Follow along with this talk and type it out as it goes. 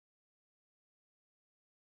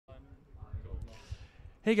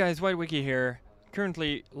Hey guys, White Wiki here,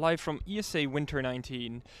 currently live from ESA Winter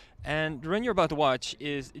 19, and the run you're about to watch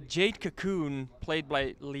is Jade Cocoon, played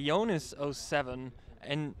by Leonis07,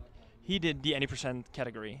 and he did the any percent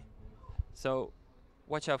category. So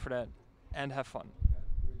watch out for that, and have fun.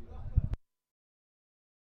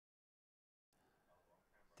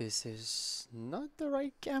 This is not the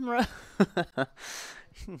right camera.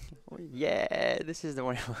 Yeah, this is the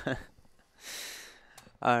one.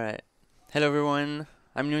 Alright. Hello everyone.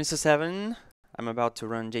 I'm Leonis07. I'm about to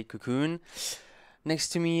run Jade Cocoon. Next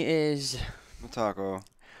to me is Taco.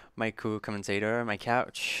 my co-commentator, my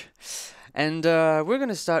couch. And we're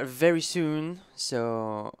gonna start very soon,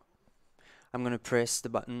 so I'm gonna press the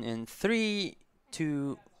button in 3,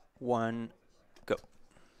 2, 1, go.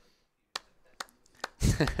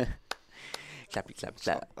 Clappy clap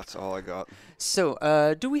clap. That's all I got.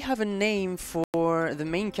 So, do we have a name for the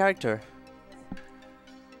main character?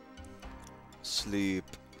 Sleep.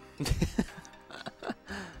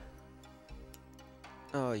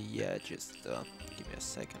 Oh yeah, just give me a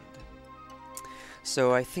second.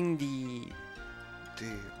 So I think the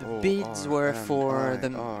D-O-R-N-I-R. bids were for the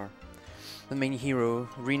main hero,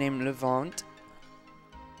 renamed Levant.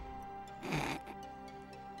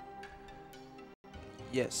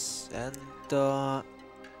 Yes, and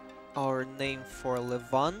our name for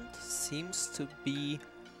Levant seems to be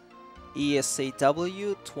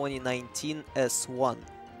ESAW 2019 S1.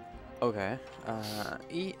 Okay.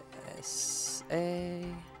 ESA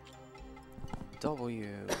W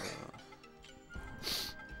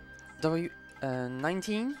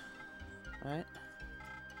 19, right?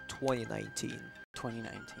 2019.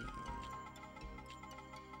 2019.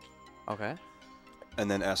 Okay.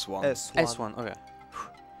 And then S1. S1. S1. Okay.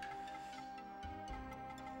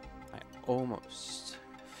 Almost.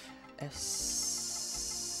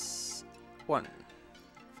 S1.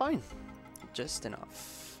 Fine. Just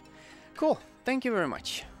enough. Cool. Thank you very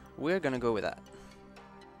much. We're gonna go with that.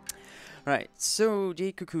 Right. So,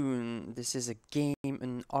 Jade Cocoon. This is a game,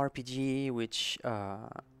 an RPG, which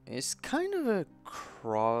is kind of a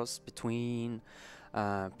cross between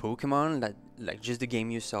Pokemon, like just the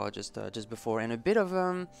game you saw just before, and a bit of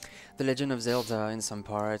The Legend of Zelda in some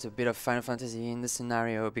parts, a bit of Final Fantasy in the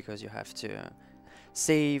scenario, because you have to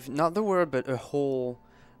save not the world but a whole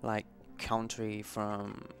like country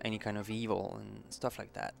from any kind of evil and stuff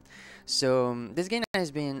like that. So this game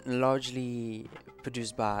has been largely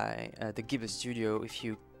produced by the Gibbous Studio, if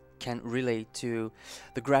you can relate to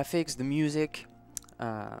the graphics, the music.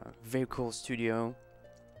 Very cool studio.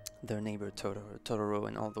 Their neighbor Totoro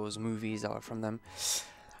and all those movies are from them.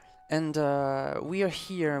 And we are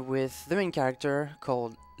here with the main character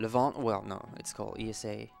called Levant. Well, no, it's called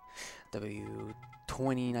ESA W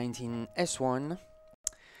 2019 S1.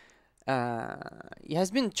 He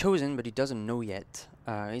has been chosen, but he doesn't know yet.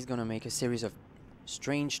 He's gonna make a series of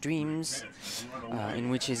strange dreams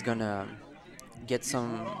in which he's gonna get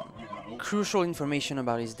some crucial information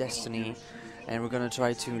about his destiny, and we're gonna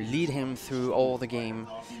try to lead him through all the game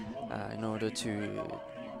in order to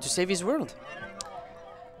save his world.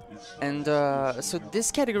 And so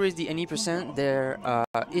this category is the any percent. There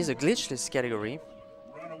is a glitchless category,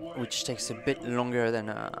 which takes a bit longer than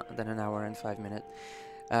an hour and 5 minutes.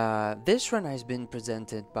 This run has been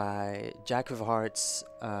presented by Jack of Hearts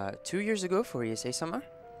 2 years ago for ESA Summer.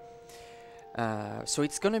 So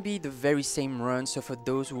it's gonna be the very same run, so for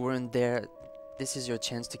those who weren't there, this is your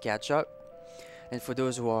chance to catch up. And for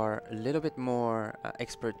those who are a little bit more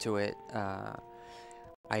expert to it,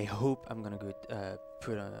 I hope I'm gonna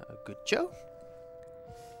put a good show.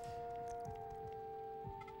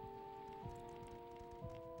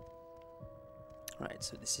 Right,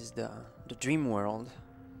 so this is the dream world,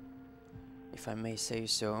 if I may say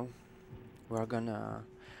so. We're gonna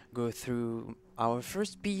go through our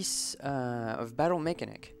first piece of battle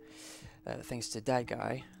mechanic, thanks to that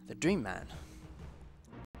guy, the Dream Man.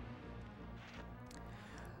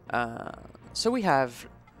 So we have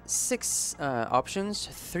 6 options.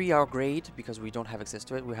 3 are great because we don't have access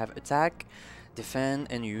to it. We have attack,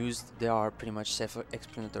 defend, and use. They are pretty much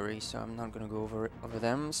self-explanatory, so I'm not gonna go over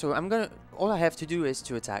them. So all I have to do is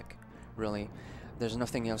to attack, really. There's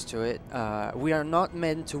nothing else to it. We are not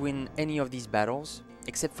meant to win any of these battles,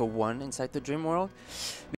 except for one inside the dream world,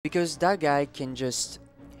 because that guy can just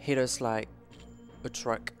hit us like a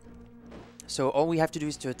truck. So all we have to do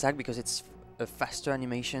is to attack, because it's a faster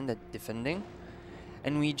animation than defending,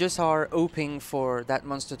 and we just are hoping for that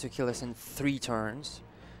monster to kill us in 3 turns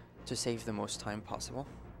to save the most time possible.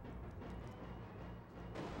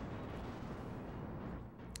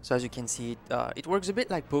 So as you can see, it works a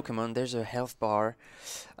bit like Pokemon. There's a health bar.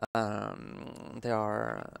 There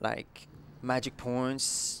are like magic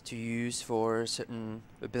points to use for certain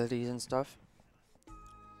abilities and stuff.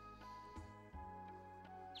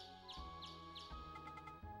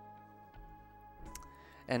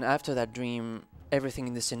 And after that dream, everything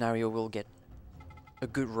in the scenario will get a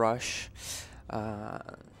good rush.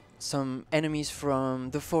 Some enemies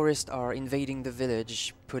from the forest are invading the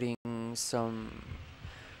village, putting some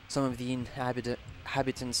of the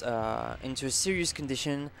inhabitants into a serious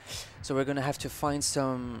condition. So we're gonna have to find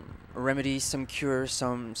some remedies, some cures,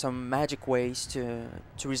 some magic ways to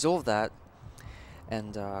resolve that,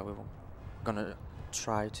 and we're gonna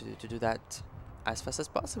try to do that as fast as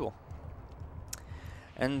possible.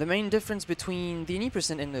 And the main difference between the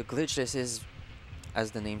 80% and the glitchless is,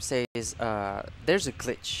 as the name says, there's a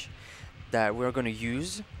glitch that we're going to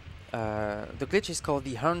use. The glitch is called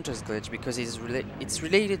the Hunter's glitch because it's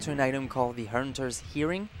related to an item called the Hunter's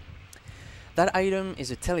Hearing. That item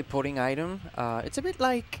is a teleporting item. It's a bit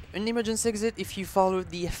like an emergency exit if you followed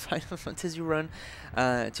the Final Fantasy run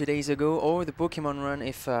 2 days ago, or the Pokemon run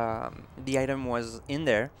if the item was in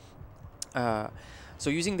there. So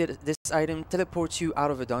using this item teleports you out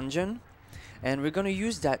of a dungeon, and we're gonna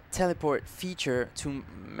use that teleport feature to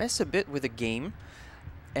mess a bit with the game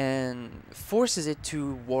and forces it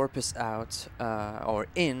to warp us out or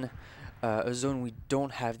in a zone we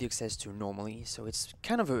don't have the access to normally. So it's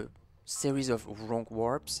kind of a series of wrong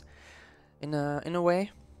warps in a way,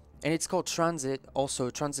 and it's called transit, also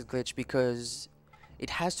transit glitch, because it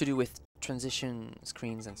has to do with transition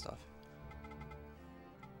screens and stuff.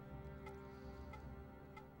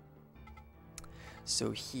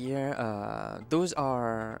 So here, those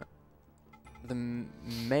are the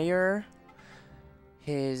mayor,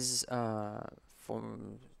 his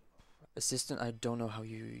form assistant. I don't know how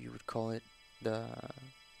you would call it, the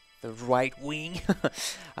right wing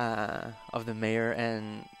of the mayor,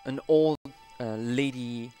 and an old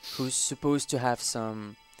lady who's supposed to have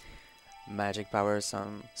some magic power,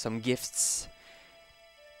 some gifts,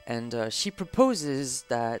 and she proposes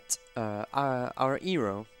that our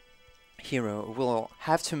hero will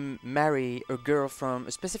have to marry a girl from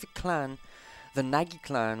a specific clan, the Nagi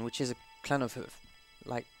clan, which is a clan of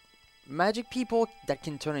like magic people that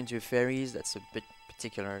can turn into fairies. That's a bit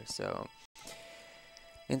particular. So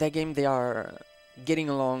in that game they are getting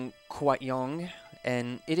along quite young,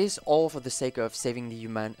 and it is all for the sake of saving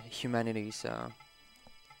the humanity. So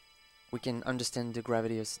we can understand the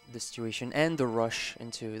gravity of the situation and the rush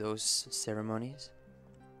into those ceremonies.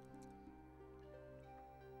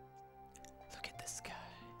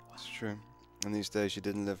 True. In these days, you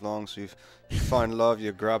didn't live long, so you find love,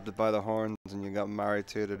 you grabbed it by the horns, and you got married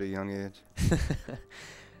to it at a young age.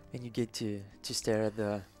 And you get to stare at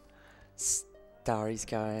the starry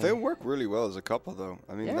sky. They work really well as a couple, though.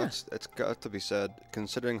 I mean, Yeah. it's got to be said,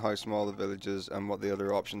 considering how small the village is and what the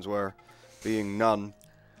other options were, being none.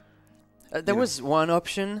 There was one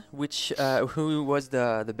option, which who was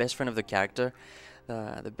the best friend of the character.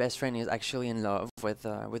 The best friend is actually in love with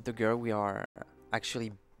the girl we are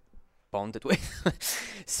actually bonded with.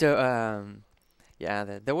 So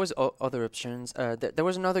yeah, there was other options. There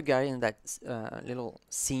was another guy in that little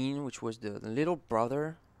scene, which was the little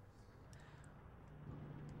brother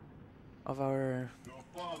of our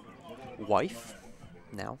wife.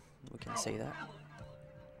 Now we can say that.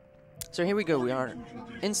 So here we go. We are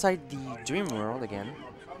inside the dream world again.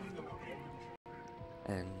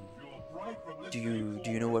 And do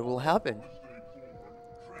you know what will happen?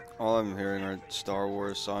 All I'm hearing are Star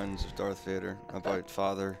Wars signs of Darth Vader about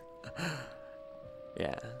father.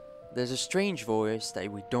 Yeah, there's a strange voice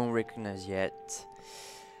that we don't recognize yet,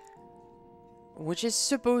 which is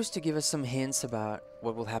supposed to give us some hints about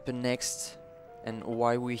what will happen next and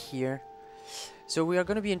why we're here. So we are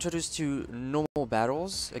going to be introduced to normal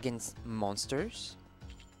battles against monsters.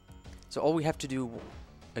 So all we have to do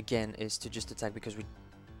again is to just attack, because we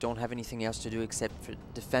don't have anything else to do except for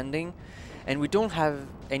defending, and we don't have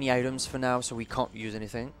any items for now, so we can't use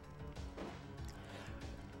anything.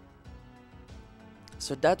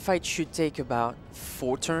 So that fight should take about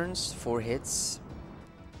 4 turns, 4 hits.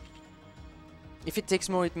 If it takes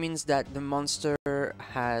more, it means that the monster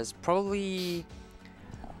has probably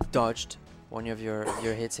dodged one of your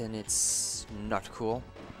hits, and it's not cool.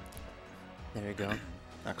 There you go.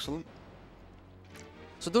 Excellent.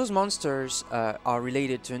 So those monsters are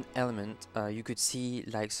related to an element. You could see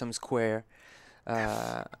like some square,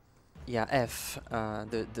 yeah, F,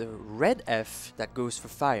 the red F that goes for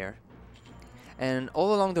fire. And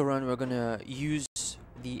all along the run, we're gonna use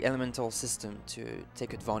the elemental system to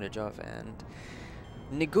take advantage of and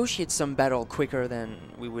negotiate some battle quicker than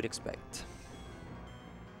we would expect.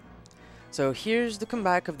 So here's the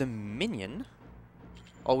comeback of the minion.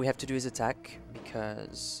 all we have to do is attack,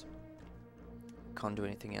 because can't do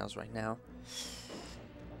anything else right now.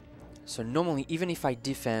 So normally, even if I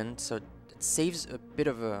defend, so it saves a bit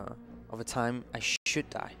of a time, I should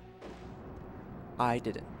die. I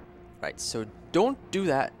didn't. Right, so don't do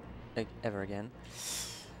that like, ever again.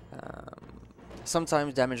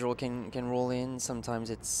 Sometimes damage roll can roll in, sometimes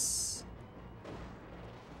it's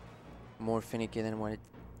more finicky than what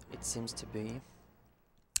it seems to be.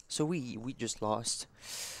 So we just lost.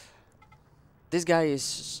 This guy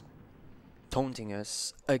is taunting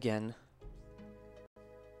us again.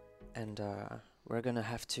 And we're gonna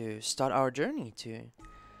have to start our journey to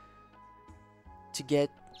get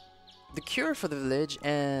the cure for the village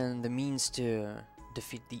and the means to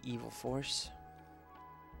defeat the evil force.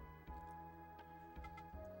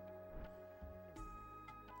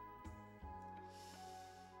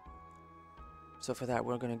 So for that,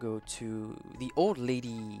 we're gonna go to the old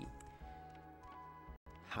lady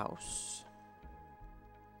house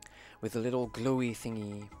with a little glowy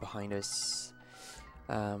thingy behind us.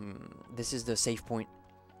 This is the save point.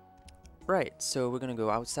 Right, so we're gonna go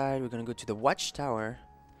outside, we're gonna go to the watchtower.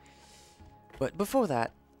 But before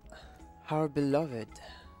that, our beloved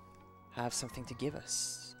have something to give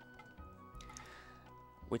us,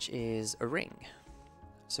 which is a ring,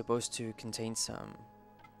 supposed to contain some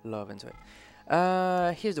love into it.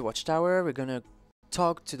 Here's the watchtower. We're gonna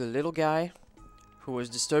talk to the little guy who was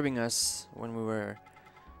disturbing us when we were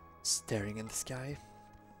staring in the sky.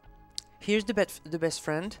 Here's the best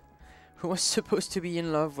friend who was supposed to be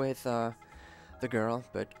in love with the girl,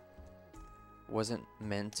 but wasn't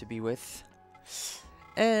meant to be with.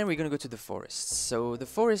 And we're gonna go to the forests. So the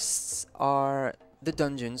forests are the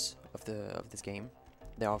dungeons of this game.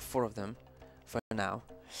 There are 4 of them for now,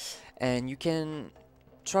 and you can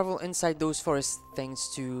travel inside those forests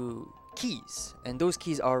thanks to keys, and those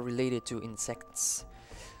keys are related to insects,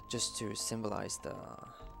 just to symbolize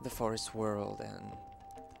the forest world and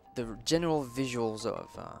the general visuals of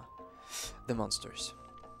the monsters.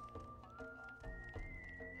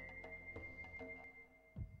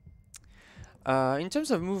 In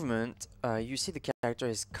terms of movement, you see the character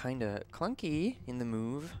is kinda clunky in the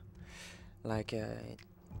move, like it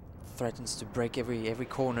threatens to break every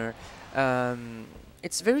corner.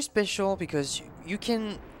 It's very special because you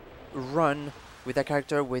can run with that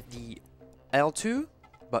character with the L2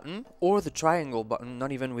 button or the triangle button,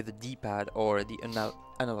 not even with the D-pad or the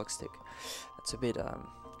analog stick. That's a bit of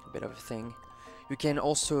a thing. You can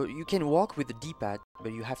walk with the D-pad,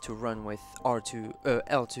 but you have to run with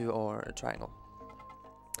L2 or a triangle.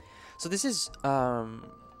 So this is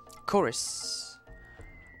Chorus,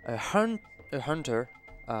 a hunter.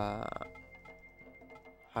 How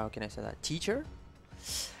can I say that? Teacher,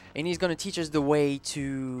 and he's gonna teach us the way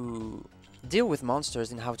to deal with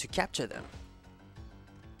monsters and how to capture them.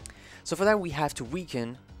 So for that, we have to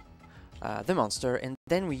weaken the monster, and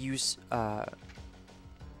then we use a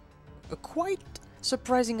quite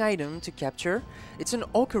surprising item to capture. It's an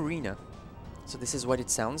ocarina. So this is what it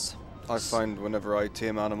sounds. I find whenever I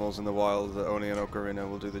tame animals in the wild that only an ocarina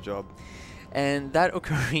will do the job. And that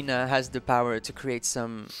ocarina has the power to create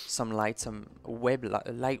some light, some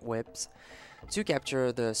light webs to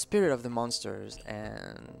capture the spirit of the monsters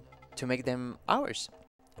and to make them ours.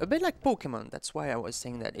 A bit like Pokemon. That's why I was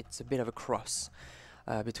saying that it's a bit of a cross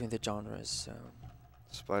between the genres. So.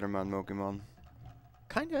 Spider-Man, Pokemon.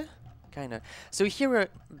 Kinda. So here we're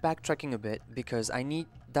backtracking a bit because I need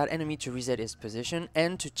that enemy to reset his position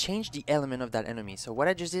and to change the element of that enemy. So what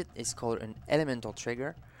I just did is called an elemental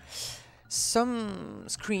trigger. Some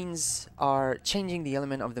screens are changing the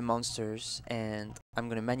element of the monsters, and I'm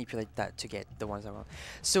gonna manipulate that to get the ones I want.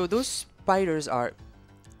 So those spiders are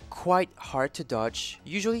quite hard to dodge.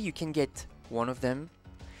 Usually you can get one of them.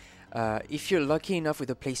 If you're lucky enough with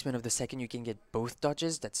the placement of the second, you can get both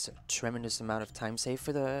dodges. That's a tremendous amount of time saved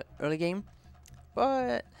for the early game,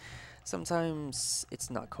 but sometimes it's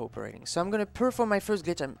not cooperating. So I'm gonna perform my first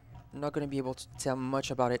glitch. I'm not gonna be able to tell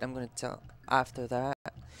much about it. I'm gonna tell after that.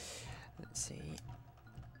 Let's see.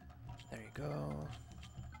 There you go.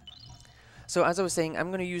 So as I was saying,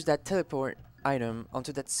 I'm gonna use that teleport item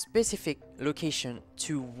onto that specific location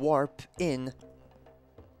to warp in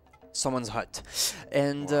someone's hut,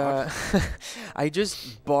 and I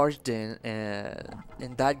just barged in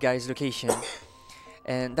that guy's location,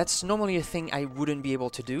 and that's normally a thing I wouldn't be able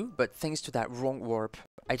to do, but thanks to that wrong warp,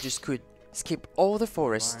 I just could skip all the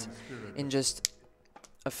forest in just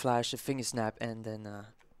a flash, a finger snap, and then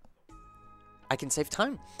I can save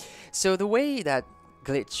time. So the way that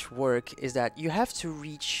glitch work is that you have to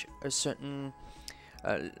reach a certain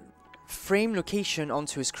frame location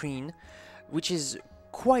onto a screen, which is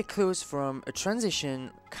quite close from a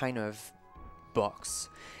transition kind of box.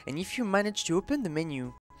 And if you manage to open the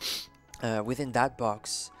menu within that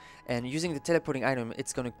box and using the teleporting item,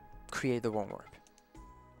 it's going to create the wrong warp.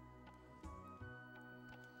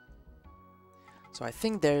 So I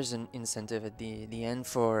think there's an incentive at the end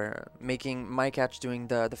for making my catch doing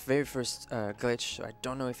the very first glitch. So I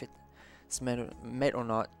don't know if it's met or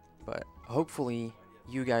not, but hopefully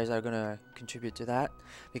you guys are gonna contribute to that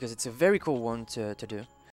because it's a very cool one to do.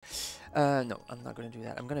 No, I'm not gonna do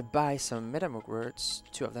that. I'm gonna buy some metamorph words,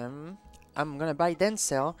 2 of them. I'm gonna buy then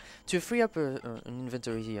sell to free up an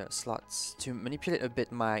inventory slots to manipulate a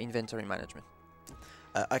bit my inventory management.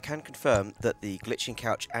 I can confirm that the glitching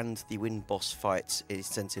couch and the win boss fight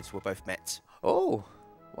incentives were both met. Oh,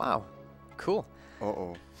 wow, cool.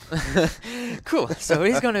 Uh-oh. Cool. So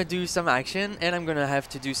he's gonna do some action, and I'm gonna have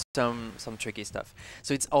to do some tricky stuff.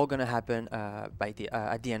 So it's all gonna happen by the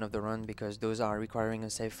at the end of the run because those are requiring a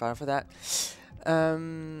save file for that.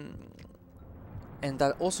 And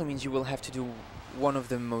that also means you will have to do one of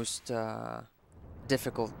the most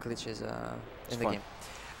difficult glitches in the game.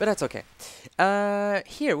 But that's okay.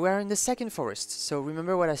 Here we are in the second forest. So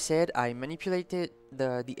remember what I said? I manipulated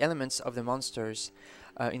the elements of the monsters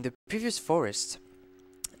in the previous forest.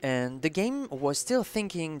 And the game was still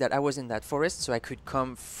thinking that I was in that forest, so I could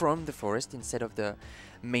come from the forest instead of the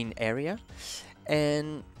main area.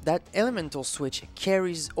 And that elemental switch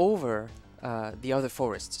carries over the other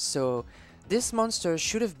forests. So this monster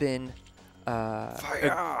should have been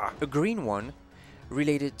a green one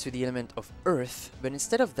related to the element of earth, but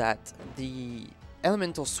instead of that, the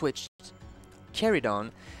elemental switch carried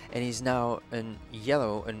on and is now an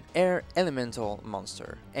air elemental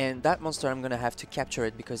monster. And that monster, I'm gonna have to capture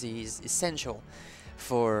it because he is essential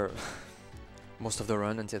for most of the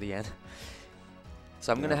run until the end.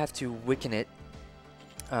 So I'm gonna have to weaken it.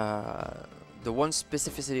 The one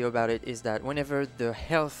specificity about it is that whenever the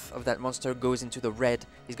health of that monster goes into the red,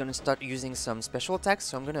 he's gonna start using some special attacks,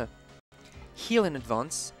 so I'm gonna heal in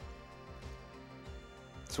advance.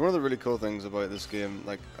 It's one of the really cool things about this game,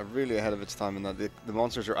 like really ahead of its time, in that the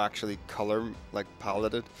monsters are actually color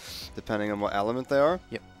paletted depending on what element they are.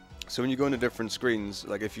 Yep. So when you go into different screens,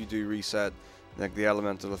 like if you do reset like the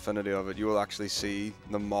elemental affinity of it, you will actually see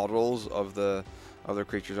the models of the other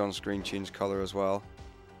creatures on screen change color as well.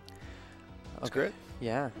 That's great.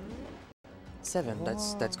 Yeah. 7,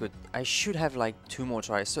 that's good. I should have like 2 more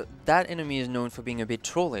tries. So that enemy is known for being a bit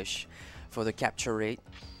trollish for the capture rate.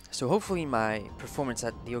 So hopefully my performance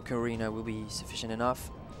at the Ocarina will be sufficient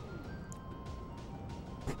enough.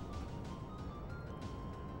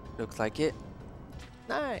 Looks like it.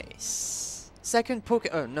 Nice. Second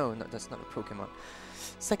no, that's not a Pokemon.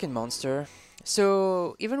 Second monster.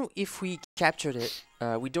 So even if we captured it,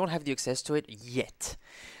 we don't have the access to it yet.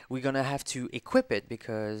 We're gonna have to equip it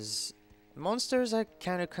because monsters are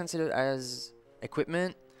kind of considered as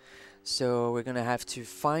equipment. So we're gonna have to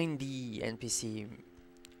find the NPC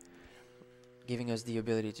giving us the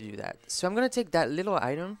ability to do that. So I'm gonna take that little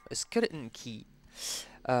item, a skeleton key,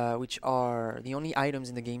 which are the only items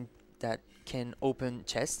in the game that can open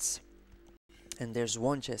chests. And there's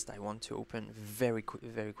one chest I want to open very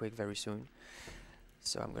quick, very soon.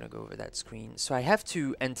 So I'm gonna go over that screen. So I have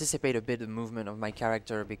to anticipate a bit of movement of my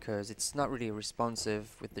character because it's not really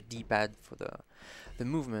responsive with the D-pad for the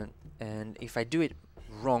movement. And if I do it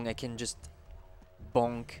wrong, I can just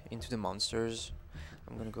bonk into the monsters.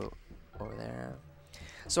 I'm gonna go over there.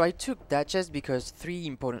 So I took that chest because 3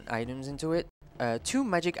 important items into it. 2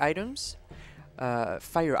 magic items,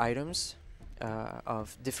 fire items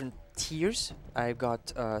of different tiers. I've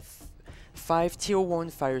got 5 tier 1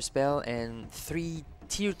 fire spell and 3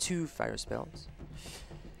 tier 2 fire spells.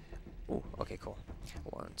 Oh, okay, cool.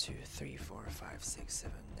 1, 2, 3, 4, 5, 6,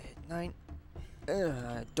 7, 8, 9.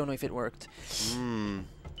 I don't know if it worked. I'm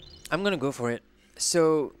gonna go for it.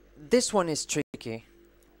 So this one is tricky,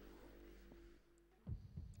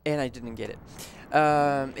 and I didn't get it.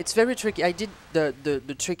 It's very tricky. I did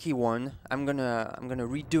the tricky one. I'm gonna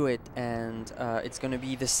redo it, and it's gonna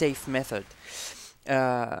be the safe method.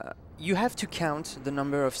 You have to count the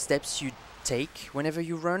number of steps you take whenever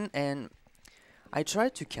you run, and I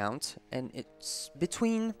tried to count, and it's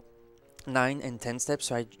between 9 and 10 steps.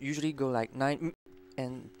 So I usually go like 9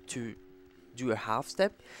 and to do a half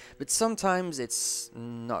step, but sometimes it's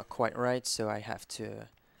not quite right, so I have to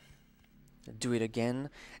do it again.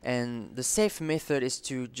 And the safe method is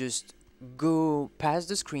to just go past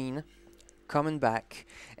the screen, coming back,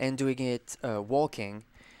 and doing it walking.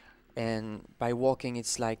 And by walking,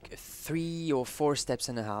 it's like 3 or 4 steps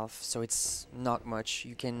and a half, so it's not much.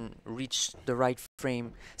 You can reach the right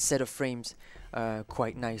set of frames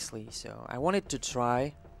quite nicely. So I wanted to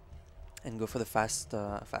try and go for the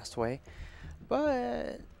fast way,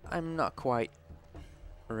 but I'm not quite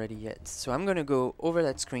ready yet. So I'm gonna go over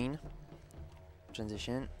that screen,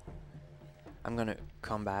 transition. I'm gonna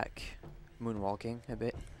come back, moonwalking a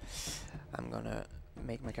bit. I'm gonna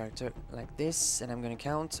make my character like this, and I'm gonna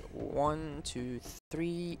count 1, 2,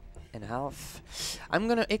 3.5. I'm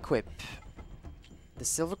gonna equip the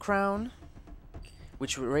silver crown,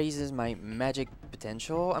 which raises my magic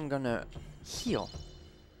potential. I'm gonna heal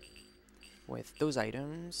with those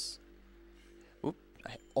items. Oop,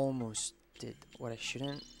 I almost did what I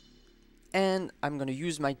shouldn't. And I'm gonna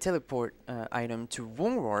use my teleport item to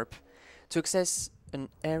womb warp to access an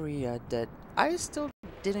area that I still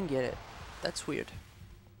didn't get it. That's weird.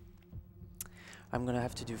 I'm gonna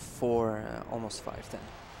have to do 4, almost 5 then.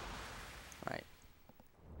 Right.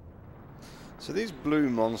 So these blue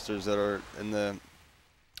monsters that are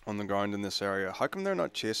on the ground in this area, how come they're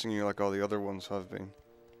not chasing you like all the other ones have been?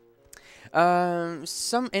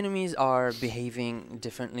 Some enemies are behaving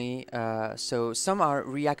differently. So some are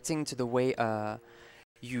reacting to the way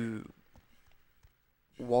you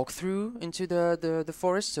walk through into the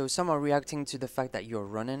forest. So some are reacting to the fact that you're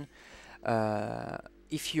running.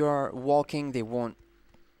 If you're walking, they won't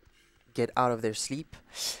get out of their sleep.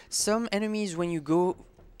 Some enemies, when you go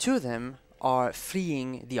to them, are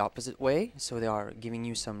fleeing the opposite way, so they are giving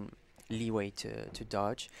you some leeway to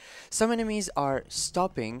dodge. Some enemies are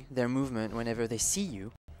stopping their movement whenever they see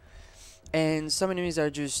you, and some enemies are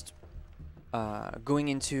just going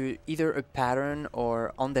into either a pattern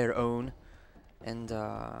or on their own, and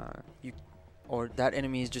or that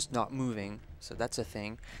enemy is just not moving. So that's a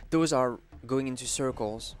thing. Those are going into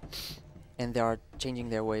circles, and they are changing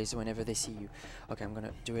their ways whenever they see you. Okay, I'm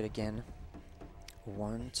gonna do it again.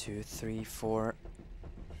 1, 2, 3, 4.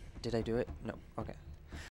 Did I do it? No. Okay.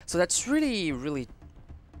 So that's really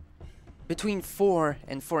between 4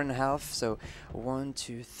 and 4.5. So 1,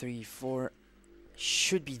 2, 3, 4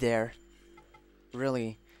 should be there.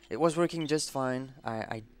 Really, it was working just fine.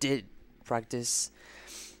 I did practice.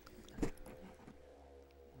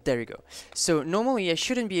 There you go. So normally I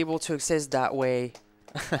shouldn't be able to access that way.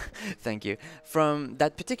 Thank you. From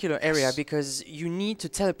that particular area, because you need to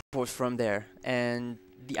teleport from there, and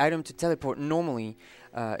the item to teleport normally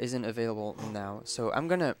isn't available now. So I'm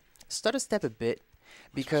gonna start a step a bit,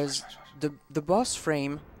 because the boss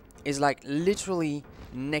frame is like literally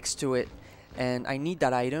next to it, and I need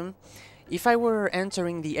that item. If I were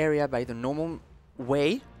entering the area by the normal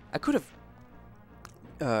way, I could have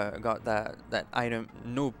got that item,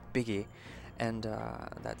 no biggie, and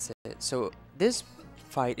that's it. So this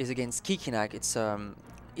fight is against Kikinak. It's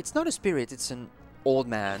not a spirit, it's an old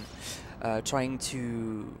man trying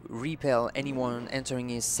to repel anyone entering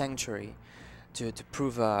his sanctuary to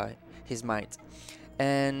prove his might,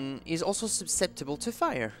 and is also susceptible to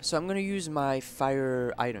fire. So I'm gonna use my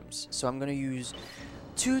fire items. So I'm gonna use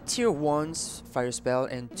 2 tier 1s fire spell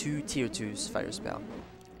and 2 tier 2s fire spell,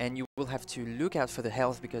 and you will have to look out for the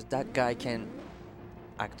health, because that guy can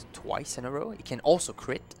act twice in a row. He can also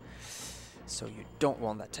crit, so you don't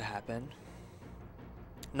want that to happen.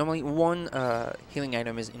 Normally 1 healing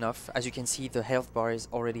item is enough. As you can see, the health bar is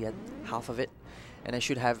already at half of it, and I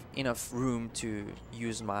should have enough room to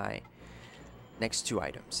use my next 2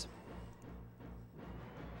 items.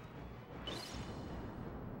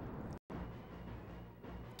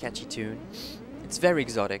 Catchy tune. It's very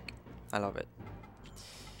exotic. I love it.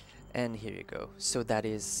 And here you go. So that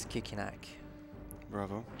is Kikinak.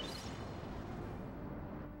 Bravo.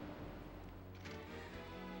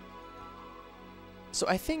 So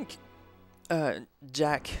I think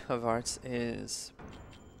Jack of Hearts is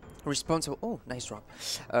responsible. Oh, nice drop.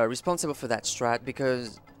 Responsible for that strat,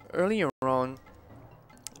 because earlier on,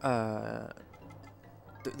 the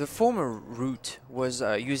former route was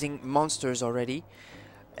using monsters already,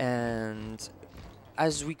 and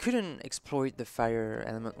as we couldn't exploit the fire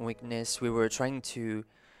element weakness, we were trying to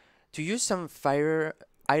use some fire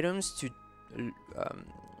items to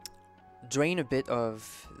drain a bit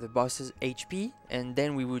of the boss's HP, and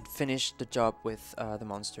then we would finish the job with the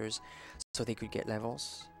monsters so they could get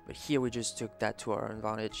levels. But here we just took that to our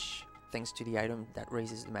advantage thanks to the item that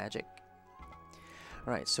raises the magic.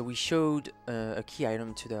 Alright, so we showed a key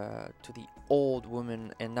item to the old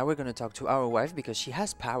woman, and now we're gonna talk to our wife, because she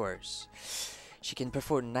has powers. She can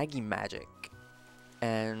perform Nagi magic,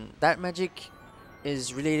 and that magic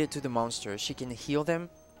is related to the monsters. She can heal them,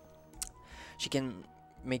 she can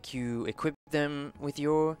make you equip them with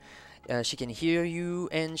your, she can heal you,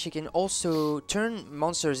 and she can also turn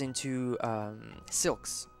monsters into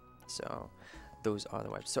silks. So those are the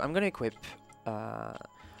webs. So I'm gonna equip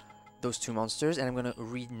those two monsters, and I'm gonna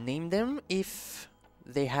rename them if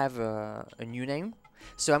they have a new name.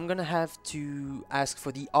 So I'm gonna have to ask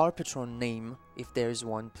for the Arpatron name, if there's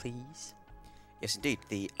one, please. Yes, indeed.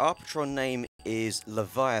 The Arpatron name is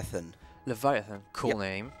Leviathan. Leviathan, cool Yep.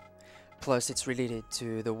 name. Plus, it's related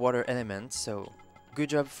to the water element, so good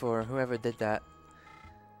job for whoever did that.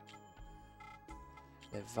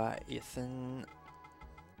 Leviathan.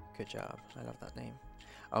 Good job. I love that name.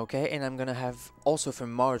 Okay, and I'm gonna have also for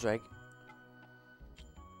Mardrag.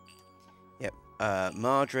 Yep.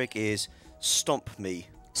 Mardreg is Stomp Me.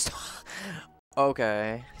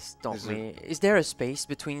 Okay, stop Is it- me. Is there a space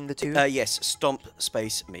between the two? Yes, Stomp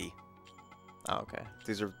space Me. Oh, okay.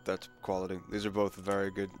 That's quality. These are both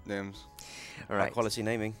very good names. All High right. quality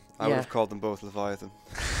naming. I would Yeah. have called them both Leviathan.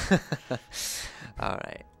 All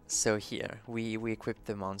right. So here we equip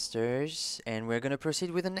the monsters, and we're gonna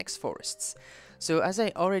proceed with the next forests. So as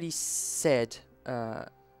I already said,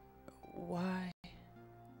 why?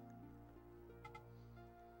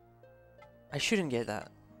 I shouldn't get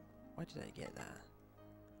that. Why did I get that?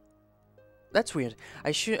 That's weird.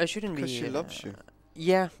 I shouldn't be. Because she loves you.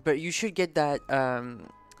 Yeah, but you should get that.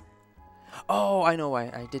 Oh, I know why.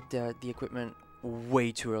 I did the equipment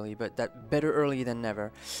way too early, but that better early than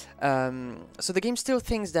never. So the game still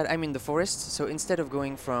thinks that I'm in the forest, so instead of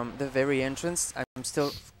going from the very entrance, I'm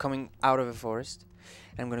still coming out of a forest.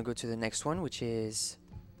 And I'm gonna go to the next one, which is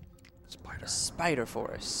Spider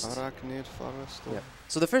Forest. Arachnid forest. Yep.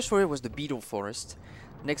 So the first forest was the beetle forest.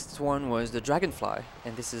 Next one was the dragonfly,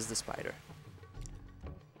 and this is the spider.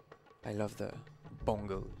 I love the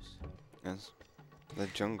bongos. Yes. The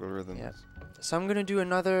jungle rhythms. Yep. So I'm gonna do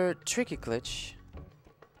another tricky glitch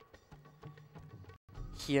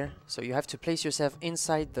here. So you have to place yourself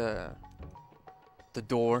inside the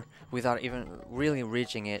door without even really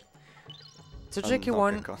reaching it. It's a And tricky not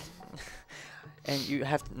one, get caught. and you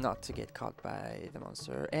have not to get caught by the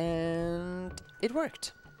monster, and it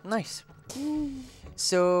worked. Nice.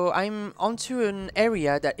 So I'm onto an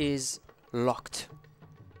area that is locked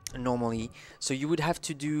normally, so you would have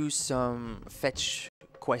to do some fetch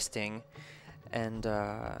questing, and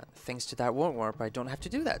thanks to that wall warp I don't have to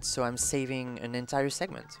do that, so I'm saving an entire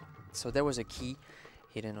segment. So there was a key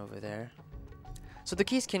hidden over there. So the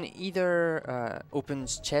keys can either open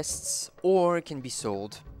chests or can be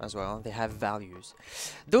sold as well. They have values.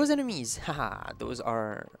 Those enemies, haha, those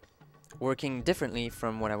are working differently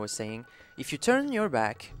from what I was saying. If you turn your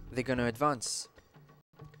back, they're gonna advance.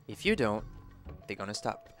 If you don't, they're gonna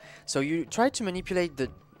stop. So you try to manipulate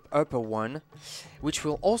the upper one, which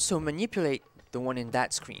will also manipulate the one in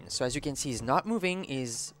that screen. So as you can see, he's not moving,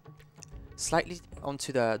 is slightly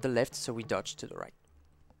onto the left, so we dodge to the right.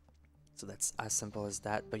 So that's as simple as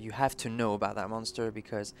that, but you have to know about that monster,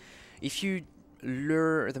 because if you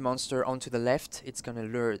lure the monster onto the left, it's gonna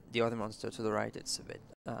lure the other monster to the right. It's a bit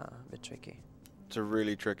tricky. It's a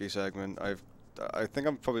really tricky segment. I think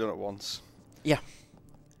I've probably done it once.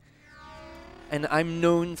 And I'm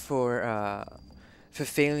known for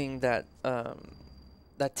failing that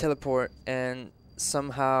that teleport and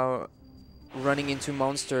somehow running into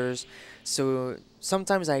monsters. So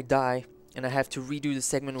sometimes I die and I have to redo the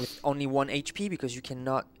segment with only 1 HP, because you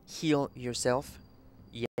cannot heal yourself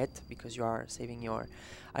yet because you are saving your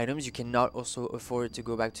items. You cannot also afford to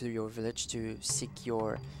go back to your village to seek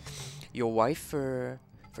your wife for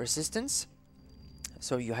assistance.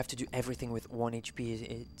 So you have to do everything with 1 HP.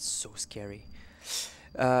 It's so scary.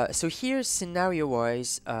 So here,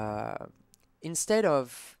 scenario-wise, instead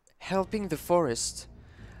of helping the forest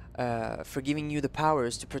for giving you the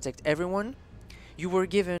powers to protect everyone, you were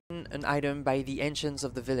given an item by the ancients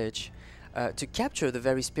of the village to capture the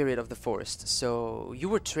very spirit of the forest. So you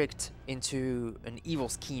were tricked into an evil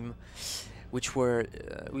scheme, which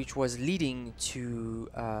was leading to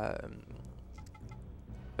a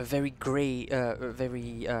very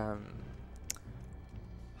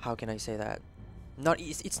how can I say that?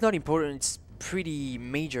 It's not important. It's pretty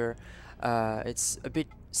major. It's a bit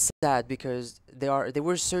sad because they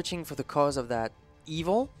were searching for the cause of that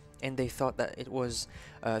evil, and they thought that it was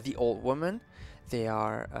the old woman. They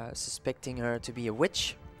are suspecting her to be a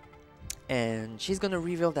witch, and she's gonna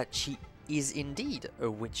reveal that she is indeed a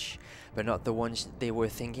witch, but not the one they were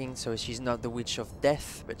thinking. So she's not the witch of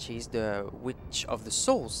death, but she's the witch of the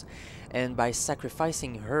souls, and by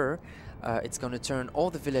sacrificing her, it's gonna turn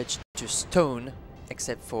all the village to stone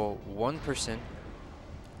except for one person.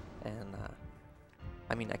 And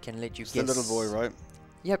I mean, I can let you It's guess. the little boy, right?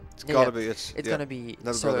 Yep, It's yeah, gotta be. It's it's yeah. gonna be.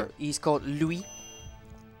 little So brother. he's called Louis.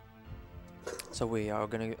 So we are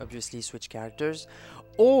gonna obviously switch characters,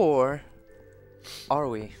 or are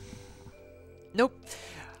we? Nope.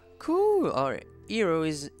 Cool. All right. hero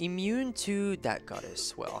is immune to that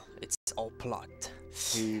goddess. Well, it's all plot.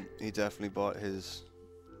 He definitely bought his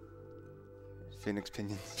Phoenix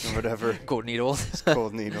Pinions or whatever. Gold needles. His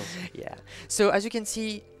gold needles. Yeah. So as you can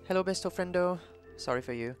see, hello besto friendo. Sorry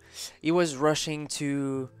for you. He was rushing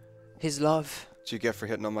to his love. What you get for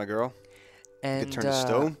hitting on my girl? And Get turned to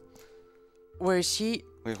stone? where is she?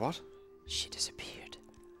 Wait, what? She disappeared.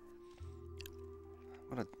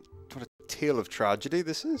 What a tale of tragedy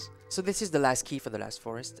this is. So this is the last key for the last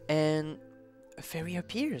forest, and a fairy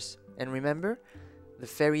appears. And remember, the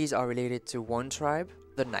fairies are related to one tribe,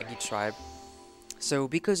 the Nagi tribe. So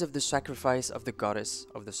because of the sacrifice of the goddess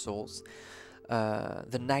of the souls,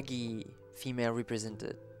 the Nagi female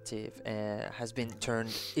representative has been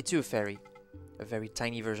turned into a fairy, a very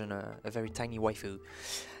tiny version, a very tiny waifu.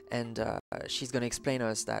 And she's gonna explain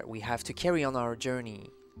us that we have to carry on our journey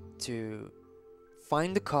to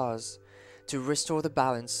find the cause, to restore the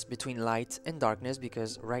balance between light and darkness,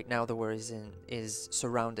 because right now the world is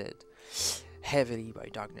surrounded heavily by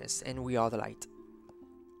darkness, and we are the light.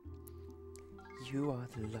 You are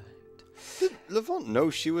the light. Did Levant know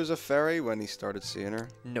she was a fairy when he started seeing her?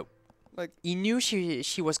 No. Like, he knew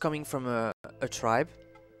she was coming from a tribe,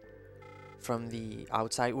 from the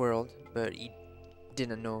outside world, but he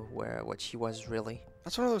didn't know what she was really.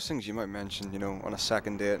 that's one of those things you might mention, you know, on a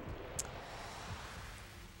second date.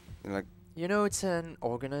 You're like, You know, it's an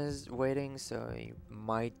organized wedding, so you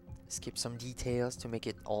might skip some details to make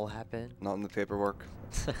it all happen. not in the paperwork.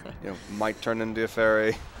 You know, might turn into a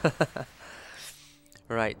fairy.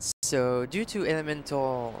 Right, so due to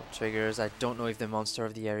elemental triggers, I don't know if the monster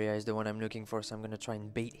of the area is the one I'm looking for, so I'm gonna try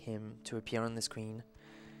and bait him to appear on the screen.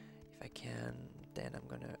 If I can, then I'm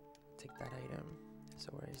gonna take that item. So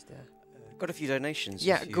where is the... Got a few donations.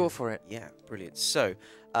 Yeah, if go you- for it. Yeah, brilliant. So,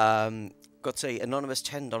 got a anonymous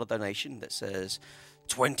 $10 donation that says,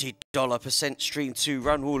 $20% stream 2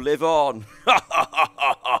 run will live on.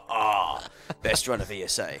 Best run of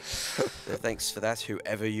ESA. So thanks for that,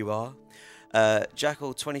 whoever you are.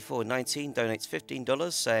 Jackal2419 donates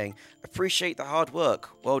 $15 saying, appreciate the hard work.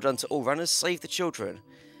 Well done to all runners. Save the children.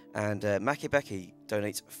 And Mackie Becky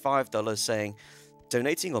donates $5 saying,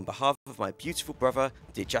 donating on behalf of my beautiful brother,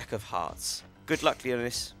 the Jack of Hearts. Good luck,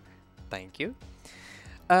 Leonis. Thank you.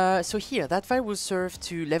 So here, that fight will serve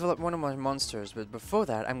to level up one of my monsters, but before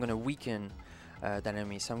that, I'm gonna weaken that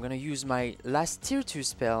enemy. So I'm gonna use my last tier 2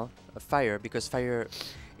 spell, Fire, because Fire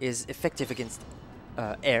is effective against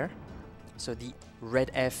air. So the red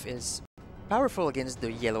F is powerful against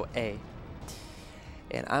the yellow A.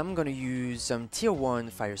 And I'm gonna use some tier 1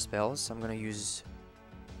 fire spells. I'm gonna use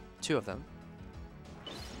 2 of them.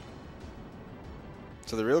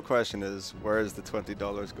 So the real question is, where is the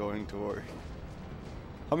 $20 going toward?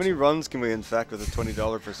 How many runs can we infect with a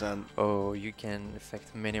 $20%? Oh, you can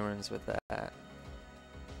affect many runs with that.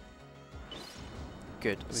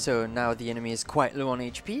 Good. So now the enemy is quite low on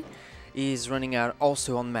HP. He's running out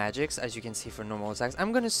also on magics, as you can see for normal attacks.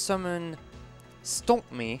 I'm gonna summon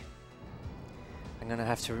Stomp Me. I'm gonna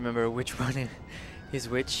have to remember which one is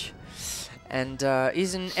which. And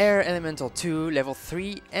he's an Air Elemental 2, level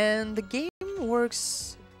 3, and the game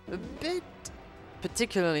works a bit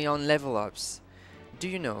particularly on level ups. Do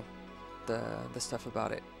you know the stuff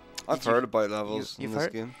about it? I've heard about levels in you've this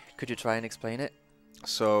heard? game. Could you try and explain it?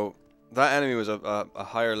 So that enemy was a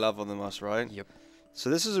higher level than us, right? Yep. So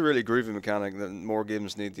this is a really groovy mechanic that more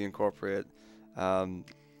games need to incorporate.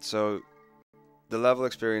 So the level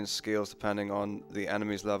experience scales depending on the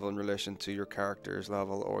enemy's level in relation to your character's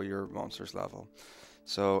level or your monster's level.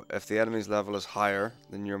 So if the enemy's level is higher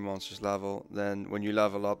than your monster's level, then when you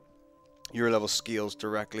level up, your level scales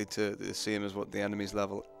directly to the same as what the enemy's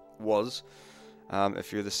level was.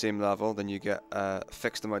 If you're the same level, then you get a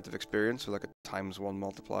fixed amount of experience, so like a ×1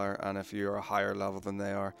 multiplier. And if you're a higher level than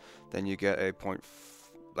they are, then you get a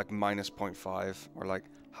minus 0.5 or like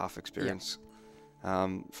half experience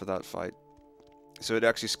for that fight. So it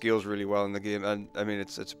actually scales really well in the game, and I mean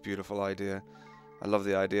it's a beautiful idea. I love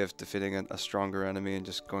the idea of defeating a stronger enemy and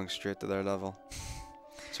just going straight to their level.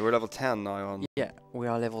 So we're level 10 now on. Yeah, we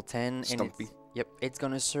are level 10, Stumpy. and it's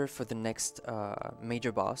gonna serve for the next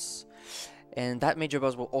major boss, and that major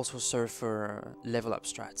boss will also serve for level up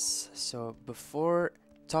strats. So before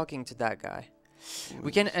talking to that guy,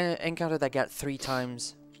 we can encounter that guy 3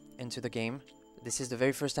 times into the game. This is the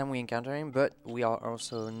very first time we encounter him, but we are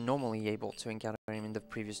also normally able to encounter him in the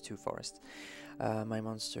previous 2 forests. My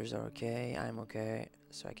monsters are okay, I'm okay,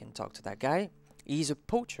 so I can talk to that guy. He's a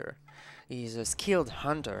poacher. He's a skilled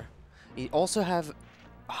hunter. He also have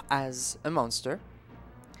as a monster,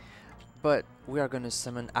 but we are gonna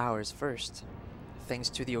summon ours first, thanks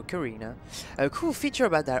to the ocarina. A cool feature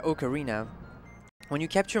about that ocarina when you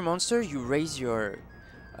capture a monster, you raise your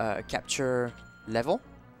capture level,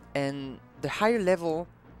 and the higher level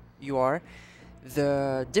you are,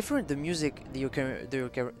 the different the music the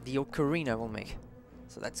ocarina will make.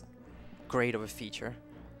 So that's great of a feature.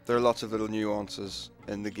 There are lots of little nuances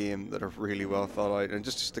in the game that are really well thought out, and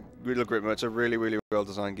just a real great. It's a really well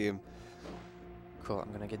designed game. Cool.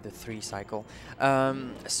 I'm gonna get the 3 cycle.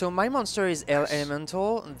 So my monster is air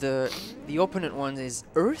elemental. The opponent one is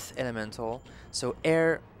earth elemental. So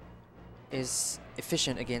air is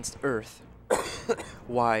efficient against earth.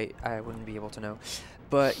 Why, I wouldn't be able to know.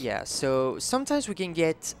 But yeah, so sometimes we can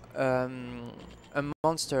get a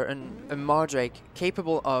monster, a Mardrake,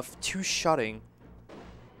 capable of 2-shotting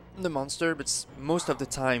the monster, but most of the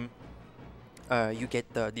time you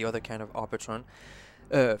get the other kind of Arbitron,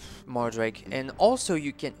 Mardrake. And also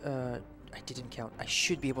you can... I didn't count. I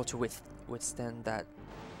should be able to withstand that.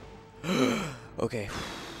 Okay.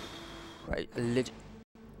 Right.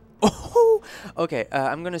 Oh! Okay,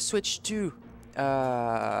 I'm gonna switch to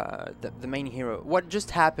the main hero. What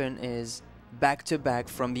just happened is back-to-back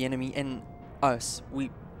from the enemy and us,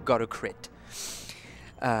 we got a crit.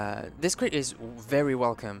 This crit is very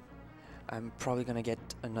welcome. I'm probably gonna get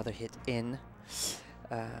another hit in.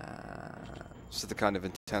 This is the kind of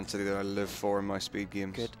intensity that I live for in my speed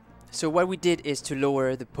games. Good. So what we did is to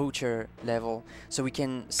lower the poacher level so we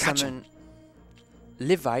can summon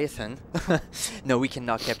Leviathan. No, we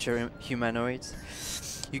cannot capture humanoids.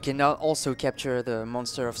 You cannot also capture the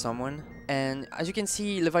monster of someone. And as you can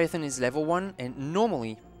see, Leviathan is level 1, and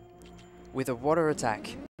normally with a water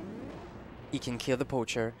attack he can kill the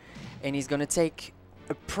poacher, and he's gonna take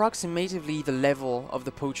approximately the level of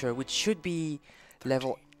the poacher, which should be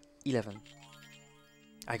level 11.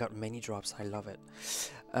 I got many drops, I love it.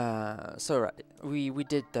 So right, we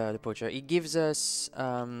did the poacher. It gives us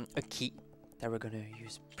a key that we're gonna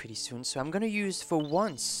use pretty soon. So I'm gonna use for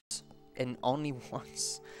once, and only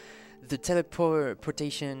once, the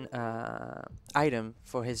teleportation item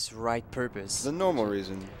for his right purpose. The normal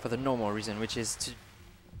reason. For the normal reason, which is to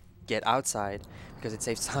get outside, because it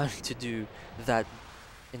saves time to do that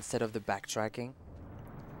instead of the backtracking.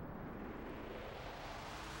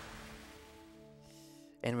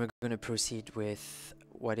 And we're going to proceed with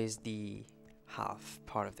what is the half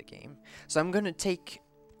part of the game. So I'm going to take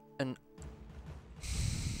an...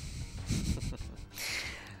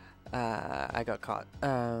 I got caught.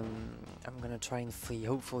 I'm going to try and flee.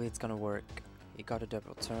 Hopefully it's going to work. It got a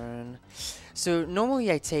double turn. So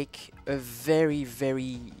normally I take a very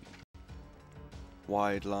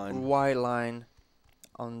wide line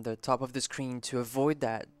on the top of the screen to avoid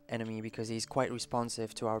that enemy, because he's quite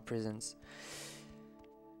responsive to our presence.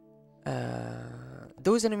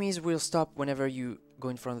 Those enemies will stop whenever you go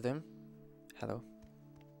in front of them. Hello.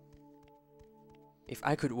 If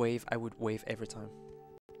I could wave, I would wave every time.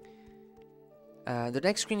 The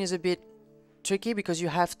next screen is a bit tricky because you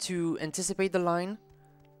have to anticipate the line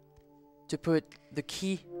to put the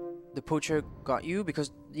key the poacher got you,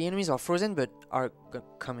 because the enemies are frozen but are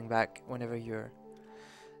coming back whenever you're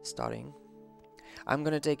starting. I'm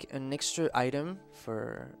gonna take an extra item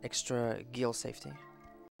for extra guild safety.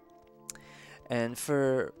 And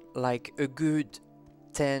for like a good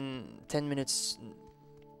 10 minutes,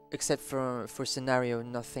 except for scenario,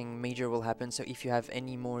 nothing major will happen. So if you have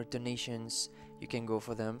any more donations, you can go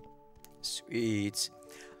for them. Sweet.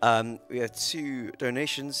 We have 2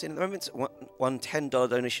 donations in at the moment. One $10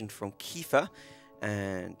 donation from Kiefer,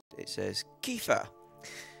 and it says, Kiefer.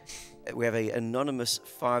 We have an anonymous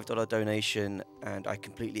 $5 donation, and I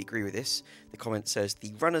completely agree with this. The comment says,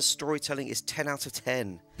 the runner's storytelling is 10 out of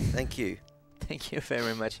 10. Thank you. Thank you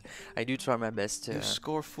very much. I do try my best to... You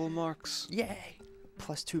score full marks. Yay!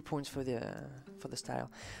 Plus 2 points for the style.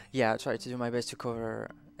 Yeah, I try to do my best to cover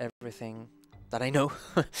everything that I know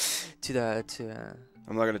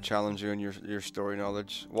I'm not going to challenge you on your story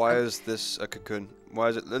knowledge. Why is this a cocoon? Why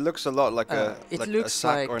is it? It looks a lot like a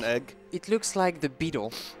sack or an egg. It looks like the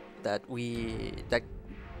beetle that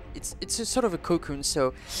it's a sort of a cocoon.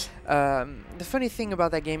 So the funny thing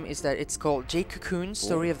about that game is that it's called Jade Cocoon,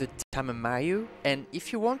 Story of the Tamamayu. And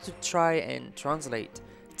if you want to try and translate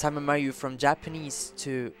Tamamayu from Japanese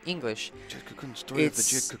to English, Jade Cocoon, Story of the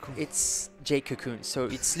Jade Cocoon. It's Jade Cocoon. So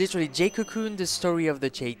it's literally Jade Cocoon, the story of the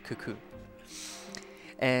Jade Cocoon.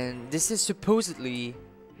 And this is supposedly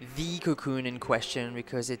the cocoon in question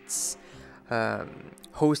because it's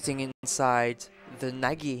hosting inside the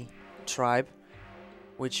Nagi tribe,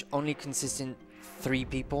 which only consists in 3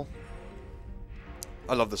 people.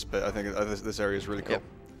 I love this bit. I think this area is really cool. Yep.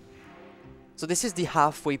 So this is the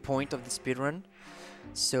halfway point of the speedrun.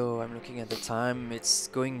 So I'm looking at the time. It's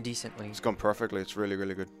going decently. It's gone perfectly. It's really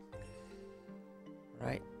good.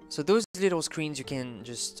 Right. So those little screens, you can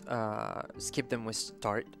just skip them with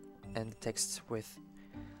start and text with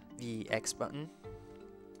the X button.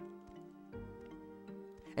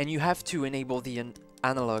 And you have to enable the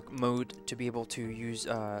analog mode to be able to use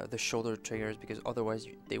the shoulder triggers, because otherwise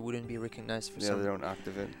they wouldn't be recognized for Yeah, some they don't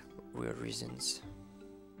activate. weird reasons.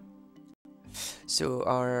 So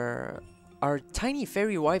our tiny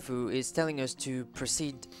fairy waifu is telling us to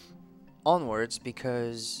proceed onwards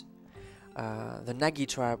because the Nagi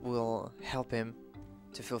tribe will help him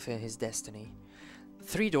to fulfill his destiny.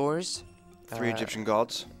 3 doors. 3 Egyptian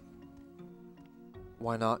gods.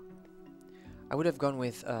 Why not? I would have gone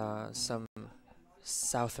with some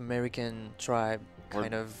South American tribe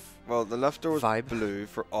kind of Well, the left door was vibe. blue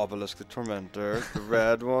for Obelisk the Tormentor. The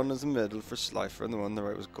red one is the middle for Slifer, and the one on the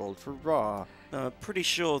right was gold for Ra. I'm pretty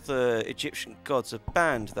sure the Egyptian gods are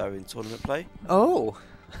banned though in tournament play. Oh!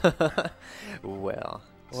 Well,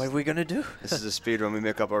 what are we gonna do? This is a speed run. We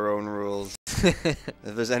make up our own rules. If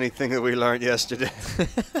there's anything that we learned yesterday.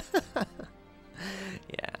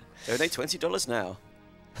 Yeah, Donate $20 now.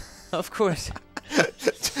 of course.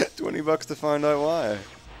 $20 to find out why.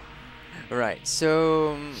 Right,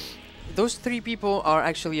 so those 3 people are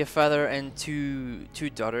actually a father and two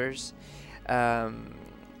daughters.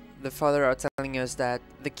 The father are telling us that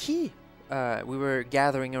the key we were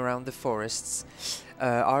gathering around the forests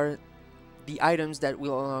are the items that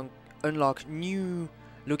will unlock new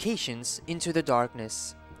locations into the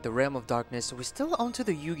darkness, the realm of darkness. So we're still onto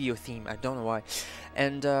the Yu-Gi-Oh theme, I don't know why.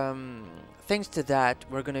 And thanks to that,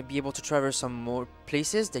 we're gonna be able to traverse some more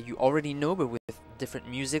places that you already know, but with different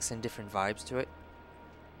musics and different vibes to it.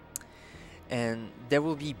 And there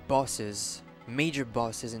will be bosses, major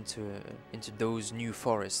bosses into those new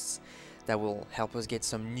forests that will help us get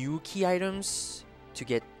some new key items to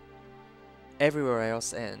get everywhere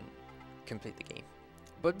else and complete the game.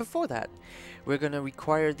 But before that, we're gonna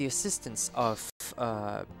require the assistance of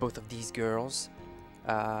both of these girls.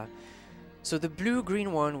 So the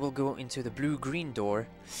blue-green one will go into the blue-green door,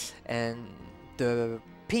 and the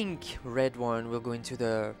pink-red one will go into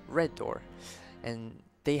the red door. And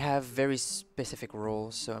they have very specific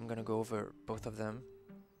roles, so I'm gonna go over both of them.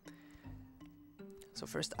 So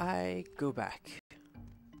first I go back.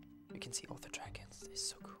 You can see all the dragons. It's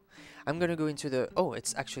so cool. I'm gonna go into the... Oh,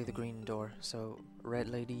 it's actually the green door. So red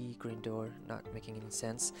lady, green door, not making any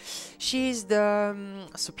sense. She's the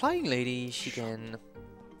supplying lady. She can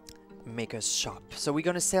make us shop. So we're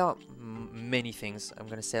gonna sell many things. I'm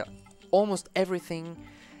gonna sell almost everything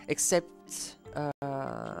except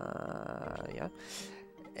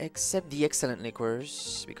except the excellent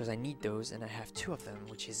liquors, because I need those and I have 2 of them,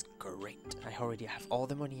 which is great. I already have all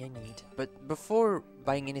the money I need. But before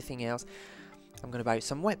buying anything else, I'm gonna buy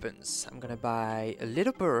some weapons. I'm gonna buy a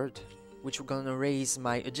little bird, which will gonna raise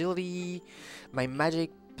my agility, my magic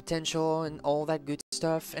potential and all that good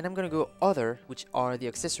stuff. And I'm gonna go other, which are the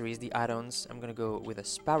accessories, the add-ons. I'm gonna go with a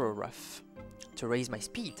sparrow ruff to raise my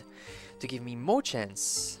speed, to give me more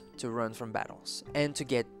chance to run from battles and to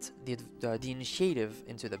get the initiative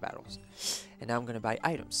into the battles. And now I'm gonna buy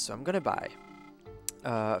items. So I'm gonna buy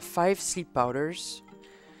 5 sleep powders.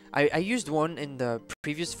 I used one in the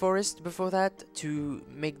previous forest before that to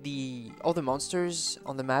make all the monsters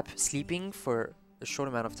on the map sleeping for a short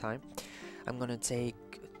amount of time. I'm gonna take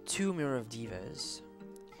 2 Mirror of Divas.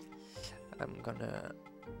 I'm gonna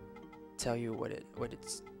tell you what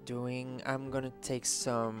it's doing. I'm gonna take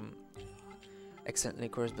some excellent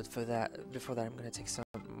liquors, but before that I'm gonna take some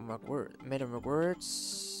meta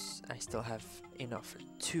mugworts. I still have enough for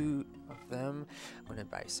 2 of them. I'm gonna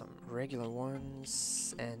buy some regular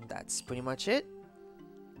ones, and that's pretty much it.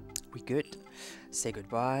 We good. Say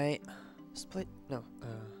goodbye. Split? No.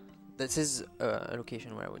 This is a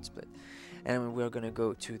location where I would split. And we're gonna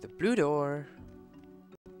go to the blue door.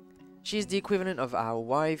 She's the equivalent of our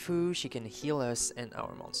waifu. She can heal us and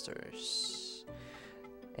our monsters.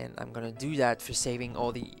 And I'm gonna do that for saving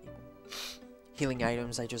all the healing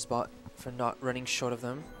items I just bought, for not running short of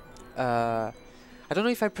them. I don't know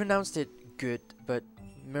if I pronounced it good, but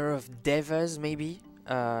Mirror of Devas maybe.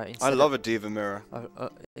 I love a diva mirror.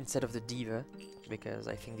 Instead of the diva, because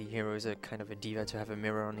I think the hero is a kind of a diva to have a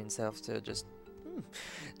mirror on himself to just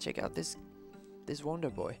check out this wonder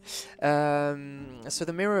boy. So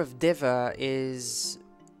the Mirror of Deva is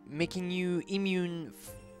making you immune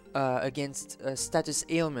against status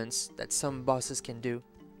ailments that some bosses can do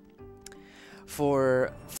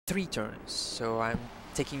for 3 turns. So I'm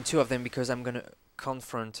taking 2 of them because I'm gonna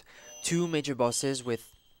confront 2 major bosses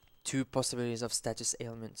with 2 possibilities of status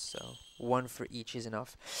ailments, so 1 for each is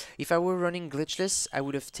enough. If I were running glitchless, I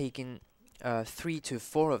would have taken 3 to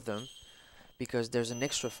 4 of them, because there's an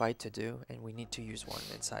extra fight to do and we need to use one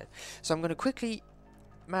inside. So I'm gonna quickly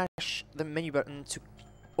mash the menu button to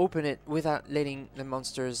open it without letting the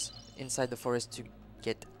monsters inside the forest to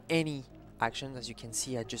get any action. As you can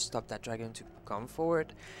see, I just stopped that dragon to come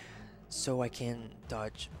forward so I can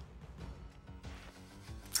dodge.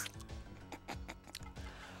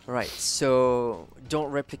 Right, so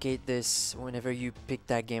don't replicate this whenever you pick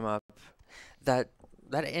that game up. That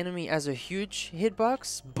enemy has a huge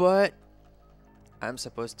hitbox, but I'm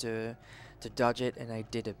supposed to dodge it, and I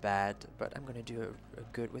did it bad. But I'm gonna do a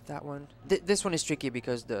good with that one. This one is tricky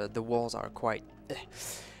because the walls are quite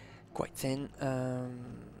thin.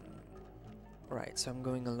 Right, so I'm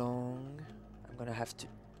going along. I'm gonna have to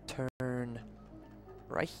turn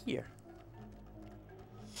right here.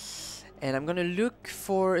 And I'm gonna look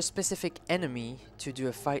for a specific enemy to do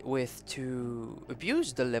a fight with to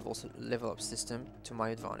abuse the level up system to my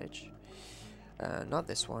advantage. Not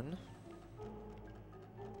this one.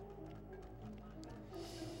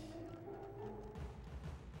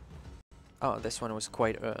 Oh, this one was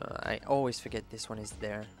quite... I always forget this one is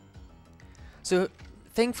there. So,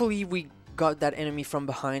 thankfully we got that enemy from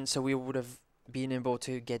behind, so we would have been able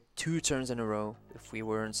to get 2 turns in a row if we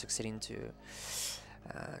weren't succeeding to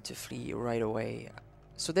flee right away.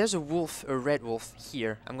 So there's a wolf, a red wolf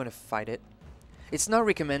here. I'm gonna fight it. It's not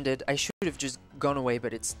recommended. I should have just gone away,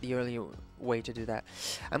 but it's the early way to do that.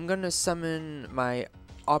 I'm gonna summon my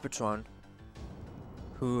Arbitron,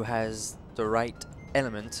 who has the right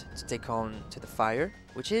element to take on to the fire,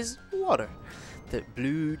 which is water, the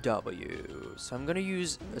blue W. So I'm gonna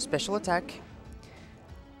use a special attack,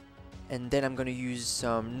 and then I'm gonna use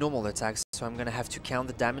some normal attacks. So I'm gonna have to count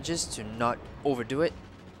the damages to not overdo it.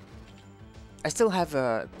 I still have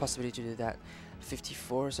a possibility to do that.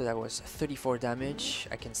 54, so that was 34 damage.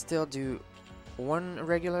 I can still do 1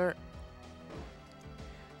 regular.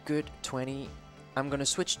 Good, 20. I'm gonna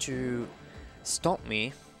switch to Stomp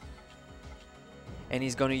Me, and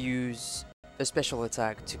he's gonna use a special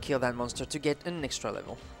attack to kill that monster to get an extra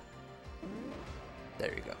level.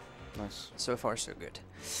 There you go. Nice. So far so good.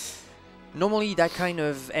 Normally that kind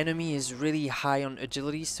of enemy is really high on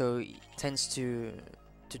agility, so it tends to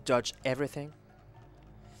dodge everything.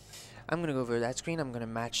 I'm gonna go over that screen. I'm gonna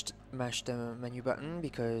mash the menu button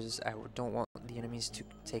because I don't want the enemies to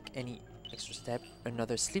take any extra step.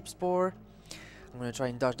 Another sleep spore. I'm gonna try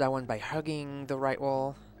and dodge that one by hugging the right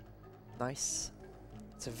wall. Nice.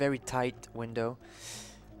 It's a very tight window.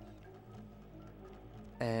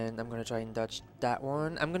 And I'm gonna try and dodge that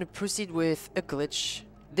one. I'm gonna proceed with a glitch.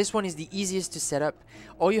 This one is the easiest to set up.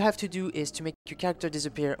 All you have to do is to make your character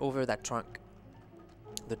disappear over that trunk,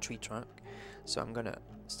 the tree trunk. So I'm gonna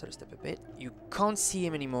stutter step a bit. You can't see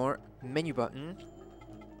him anymore. Menu button,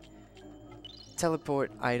 teleport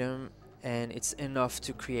item, and it's enough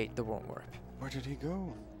to create the worm warp. Where did he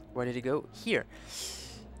go? Where did he go? Here.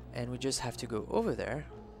 And we just have to go over there.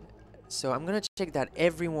 So I'm gonna check that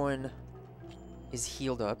everyone is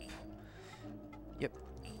healed up. Yep,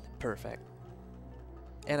 perfect.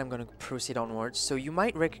 And I'm gonna proceed onwards. So you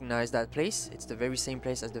might recognize that place. It's the very same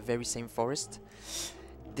place as the very same forest.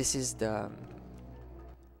 This is the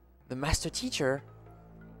master teacher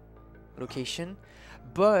location,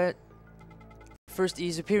 but first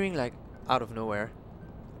he's appearing like out of nowhere,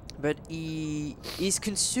 but he is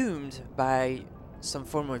consumed by some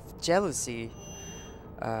form of jealousy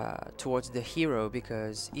towards the hero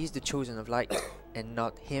because he's the chosen of light and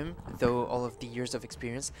not him, though all of the years of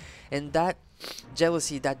experience. And that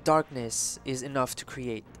jealousy, that darkness is enough to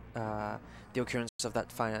create the occurrence of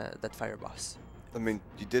that fire boss. I mean,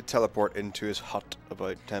 you did teleport into his hut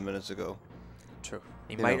about 10 minutes ago. True.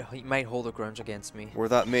 He might hold a grudge against me. Were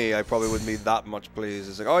that me, I probably wouldn't be that much pleased.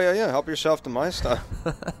 It's like, oh yeah, help yourself to my stuff.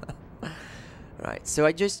 Right, so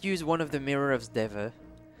I just use one of the Mirror of Deva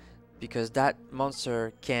because that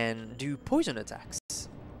monster can do poison attacks.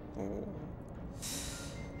 Oh.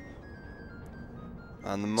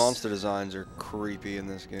 And the monster designs are creepy in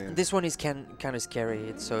this game. This one is kind of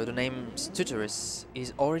scary. So the name Stuterus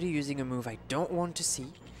is already using a move I don't want to see.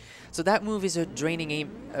 So that move is a draining aim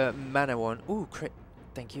mana one. Ooh, crit.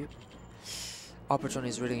 Thank you. Arbitron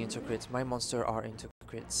is really into crits. My monster are into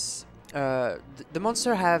crits. The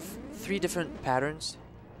monster have 3 different patterns.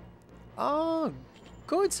 Oh,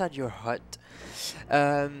 go inside your hut.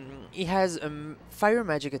 He has a fire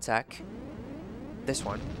magic attack. This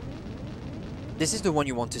one. This is the one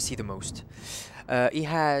you want to see the most. He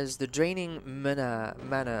has the draining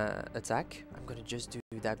mana attack. I'm gonna just do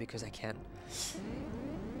that because I can.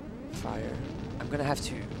 Fire. I'm gonna have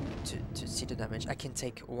to see the damage. I can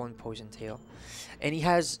take 1 poison tail, and he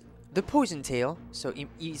has the poison tail, so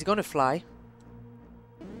he's gonna fly.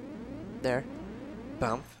 there.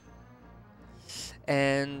 Bump.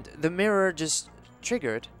 And the mirror just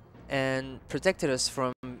triggered and protected us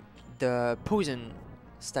from the poison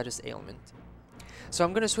status ailment. So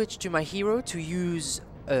I'm gonna switch to my hero to use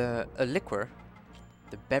a liquor,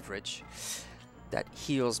 the beverage, that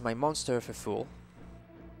heals my monster for full.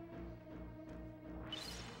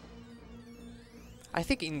 I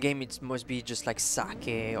think in game it must be just like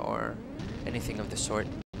sake or anything of the sort.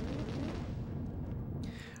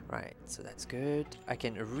 Right, so that's good. I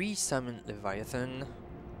can re-summon Leviathan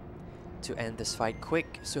to end this fight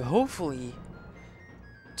quick. So hopefully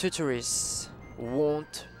Tutoris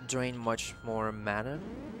won't drain much more mana.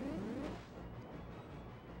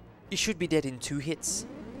 He should be dead in 2 hits,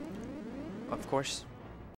 of course.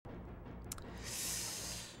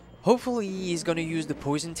 Hopefully he's gonna use the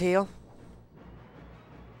poison tail.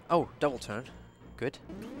 Oh, double turn. Good.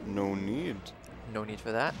 No need. No need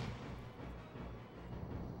for that.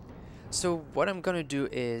 So what I'm gonna do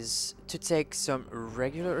is to take some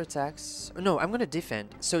regular attacks. No, I'm gonna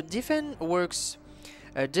defend. So defend works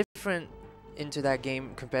different into that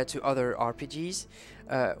game compared to other RPGs.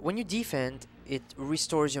 When you defend, it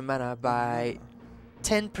restores your mana by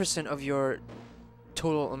 10% of your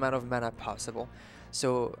total amount of mana possible.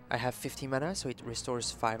 So I have 50 mana, so it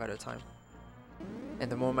restores 5 at a time.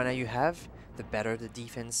 And the more mana you have, the better the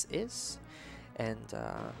defense is. And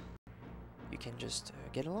you can just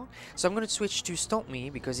get along. So I'm gonna switch to Stomp Me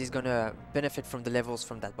because he's gonna benefit from the levels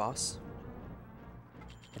from that boss.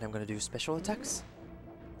 And I'm gonna do special attacks.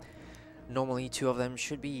 Normally 2 of them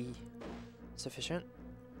should be sufficient.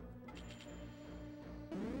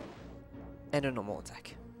 And a normal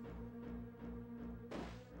attack.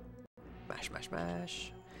 Mash, mash,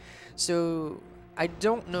 mash. So I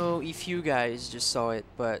don't know if you guys just saw it,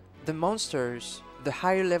 but the monsters, the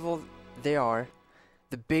higher level they are,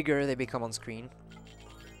 the bigger they become on screen.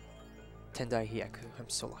 Tendai Hyaku, I'm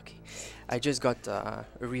so lucky. I just got a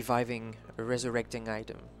resurrecting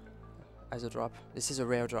item as a drop. This is a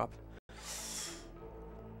rare drop.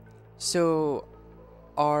 So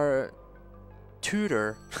our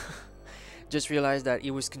tutor just realized that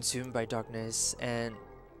he was consumed by darkness, and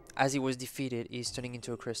as he was defeated, he's turning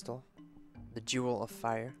into a crystal, the Jewel of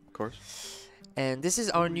Fire. Of course. And this is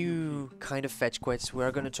our new kind of fetch quest.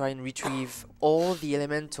 We're gonna try and retrieve all the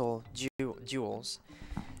elemental jewels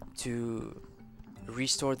to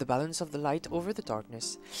restore the balance of the light over the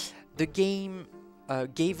darkness. The game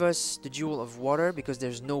gave us the Jewel of Water because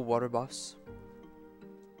there's no water boss.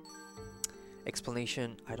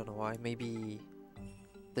 Explanation, I don't know why. Maybe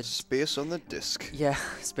the Space on the disc. yeah,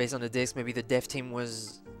 space on the disc. Maybe the dev team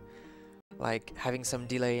was like having some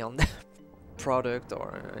delay on the product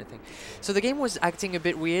or anything. So the game was acting a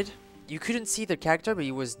bit weird. You couldn't see the character, but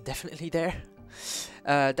he was definitely there.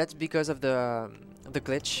 That's because of the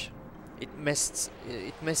glitch. It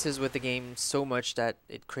messes with the game so much that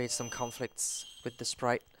it creates some conflicts with the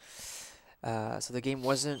sprite. So the game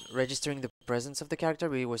wasn't registering the presence of the character,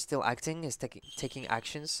 but it was still acting, is taking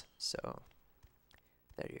actions. So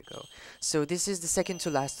there you go. So this is the second to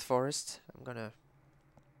last forest. I'm gonna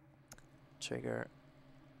trigger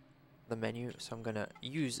the menu. So I'm gonna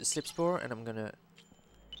use a Slip Spore and I'm gonna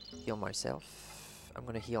heal myself. I'm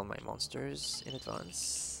gonna heal my monsters in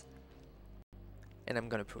advance. And I'm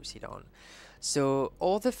gonna proceed on. So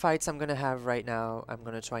all the fights I'm gonna have right now, I'm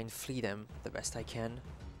gonna try and flee them the best I can.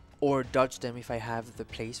 Or dodge them if I have the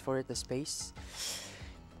place for it, the space.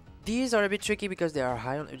 These are a bit tricky because they are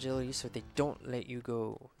high on agility, so they don't let you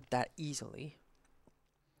go that easily.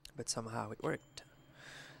 But somehow it worked.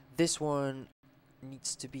 This one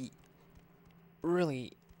needs to be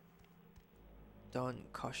really done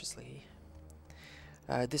cautiously.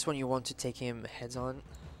 This one you want to take him heads on.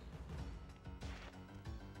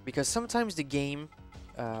 Because sometimes the game,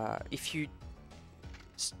 if you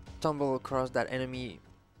stumble across that enemy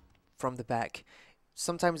from the back,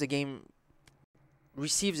 sometimes the game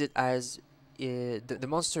receives it as the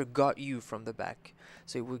monster got you from the back,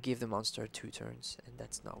 so it will give the monster 2 turns, and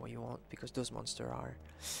that's not what you want because those monsters are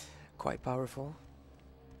quite powerful.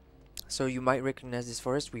 So you might recognize this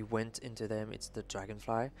forest. We went into them. It's the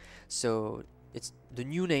dragonfly. So it's the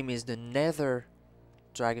new name is the Nether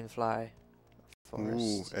Dragonfly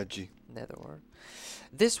Forest. Ooh, edgy. Nether World.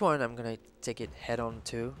 This one I'm gonna take it head on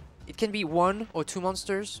to. It can be 1 or 2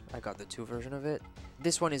 monsters. I got the 2 version of it.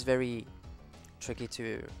 This one is very tricky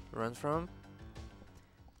to run from.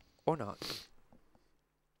 Or not.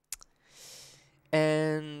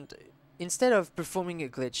 And instead of performing a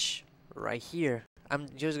glitch right here, I'm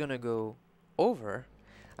just gonna go over.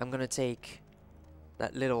 I'm gonna take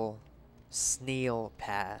that little snail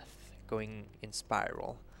path going in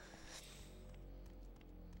spiral.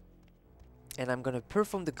 And I'm gonna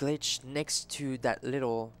perform the glitch next to that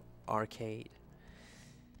little arcade.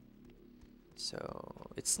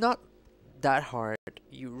 So it's not that hard.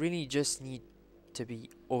 You really just need to be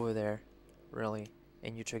over there, really,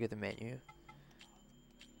 and you trigger the menu.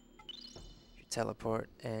 You teleport,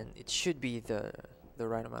 and it should be the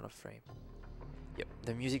right amount of frame. Yep,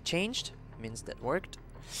 the music changed, means that worked.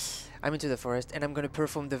 I'm into the forest, and I'm gonna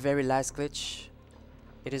perform the very last glitch.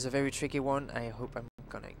 It is a very tricky one. I hope I'm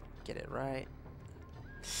gonna get it right.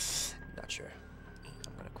 Not sure.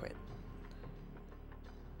 I'm gonna quit.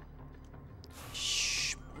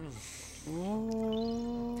 Shh.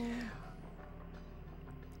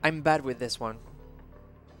 I'm bad with this one.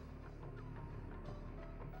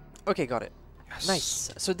 Okay, got it. Yes.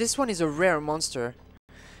 Nice. So this one is a rare monster.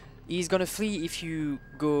 He's gonna flee if you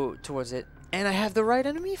go towards it. And I have the right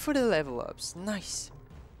enemy for the level ups. Nice.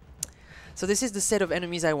 So this is the set of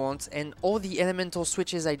enemies I want, and all the elemental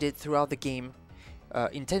switches I did throughout the game,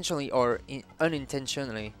 intentionally or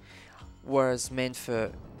unintentionally, was meant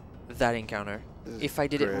for that encounter. If I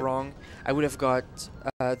did it wrong, I would have got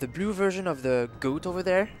the blue version of the goat over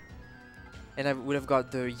there, and I would have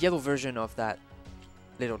got the yellow version of that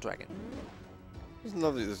little dragon. It's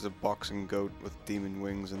lovely there's a boxing goat with demon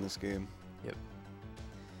wings in this game. Yep.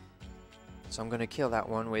 So I'm gonna kill that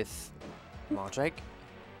one with Mardrake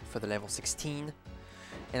for the level 16,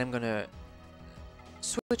 and I'm gonna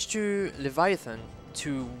switch to Leviathan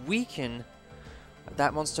to weaken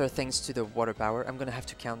that monster thanks to the water power. I'm gonna have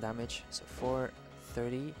to count damage. So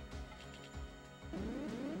 430.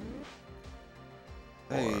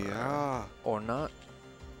 Hey, or not.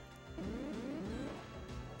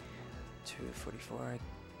 244. I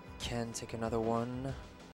can take another one.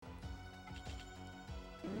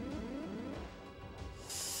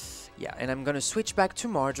 Yeah, and I'm gonna switch back to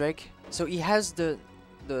Mardrake. So he has the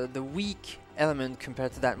weak element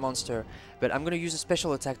compared to that monster, but I'm gonna use a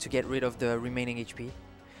special attack to get rid of the remaining HP.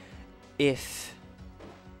 If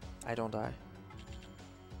I don't die.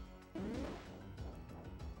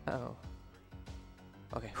 Oh.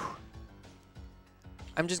 Okay.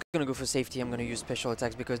 I'm just gonna go for safety. I'm gonna use special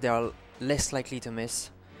attacks because they are less likely to miss.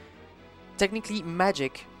 Technically,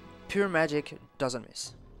 magic, pure magic, doesn't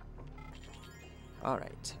miss.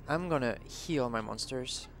 Alright, I'm gonna heal my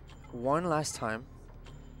monsters one last time.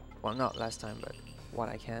 Well, not last time, but what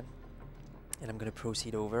I can. And I'm gonna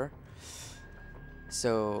proceed over.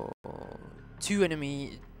 So, three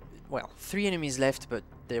enemies left, but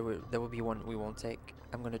there will be one we won't take.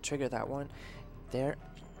 I'm gonna trigger that one. There.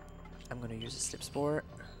 I'm gonna use a slip spore.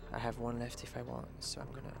 I have one left if I want, so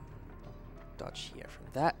I'm gonna dodge here from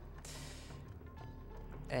that.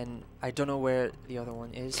 And I don't know where the other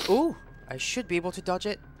one is. Oh! I should be able to dodge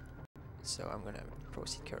it. So I'm gonna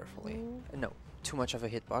proceed carefully. No, too much of a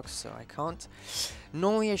hitbox, so I can't.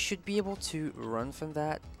 Normally I should be able to run from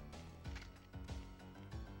that.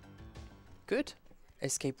 Good.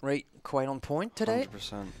 Escape rate quite on point today.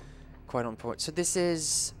 100%. Quite on point. So this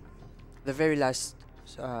is the very last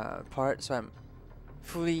part, so I'm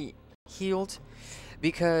fully healed,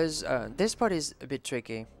 because this part is a bit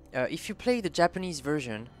tricky. If you play the Japanese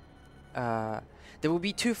version, there will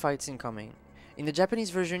be two fights incoming. In the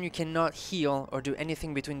Japanese version, you cannot heal or do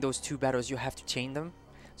anything between those two battles. You have to chain them,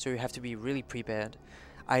 so you have to be really prepared,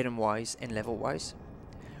 item-wise and level-wise.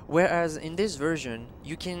 Whereas in this version,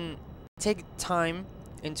 you can take time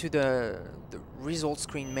into the result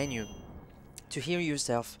screen menu to heal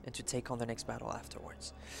yourself and to take on the next battle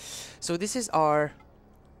afterwards. So this is our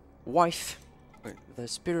wife, the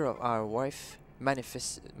spirit of our wife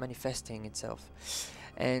manifesting itself.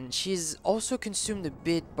 And she's also consumed a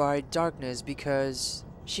bit by darkness because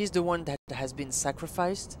she's the one that has been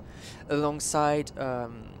sacrificed alongside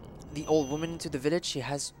the old woman into the village. She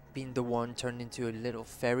has been the one turned into a little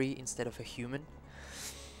fairy instead of a human.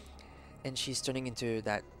 And she's turning into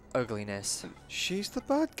that ugliness. She's the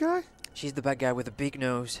bad guy? She's the bad guy with a big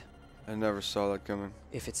nose. I never saw that coming.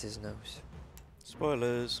 If it's his nose.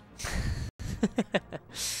 Spoilers.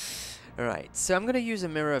 Alright, so I'm gonna use a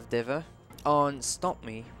Mirror of Deva on Stomp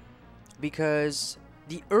Me because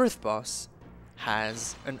the Earth boss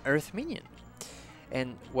has an Earth minion.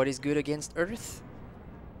 And what is good against Earth?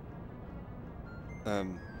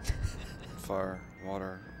 Fire,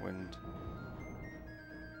 water, wind.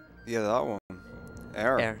 Yeah, that one.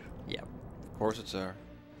 Air. Air, yeah. Of course it's air.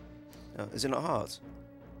 Is it not hard?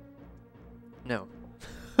 No.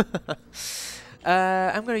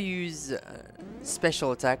 I'm gonna use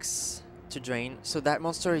special attacks to drain. So that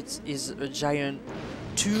monster is a giant,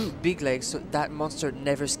 2 big legs, so that monster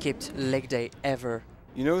never skipped leg day ever.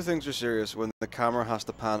 You know things are serious when the camera has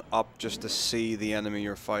to pan up just to see the enemy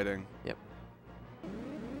you're fighting. Yep.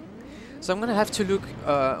 So I'm gonna have to look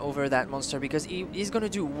over that monster because he's gonna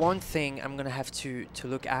do one thing I'm gonna have to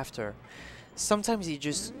look after. Sometimes he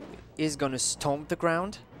just is gonna stomp the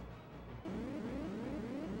ground,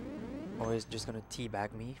 or he's just gonna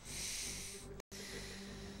teabag me.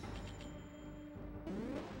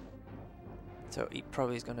 So he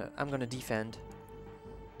probably is gonna. I'm gonna defend.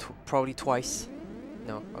 Probably twice.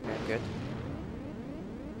 No. Okay. Good.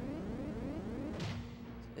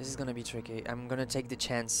 This is gonna be tricky. I'm gonna take the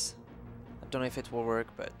chance. I don't know if it will work,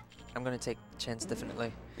 but I'm gonna take the chance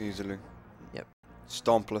definitely. Easily. Yep.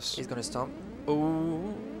 Stompless. He's gonna stomp.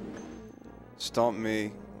 Oh. Stomp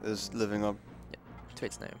me is living up To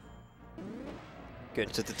its name.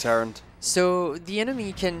 Good. to deterrent. So the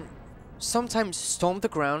enemy can sometimes stomp the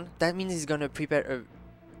ground. That means he's gonna prepare a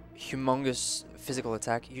humongous physical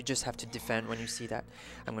attack. You just have to defend when you see that.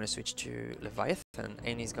 I'm gonna switch to Leviathan,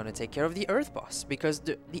 and he's gonna take care of the Earth boss, because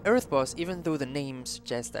the Earth boss, even though the name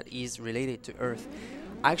suggests that he's related to Earth,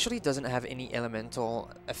 actually doesn't have any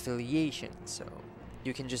elemental affiliation. So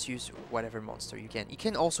you can just use whatever monster you can. He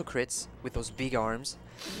can also crits with those big arms.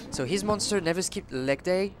 So his monster never skipped leg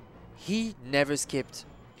day. He never skipped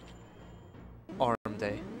arm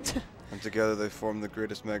day. And together they form the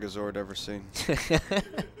greatest Megazord ever seen.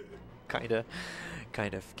 Kind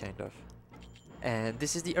of. And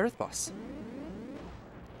this is the Earth boss.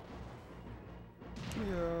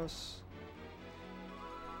 Yes.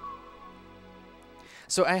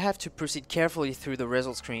 So I have to proceed carefully through the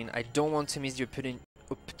result screen. I don't want to miss the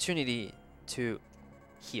opportunity to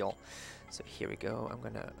heal. So here we go. I'm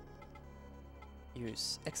gonna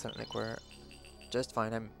use excellent liquor. Just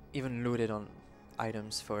fine. I'm even looted on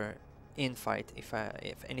items for in fight if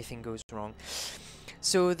anything goes wrong.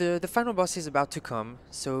 So the final boss is about to come.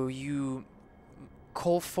 So you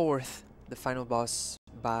call forth the final boss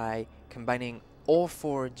by combining all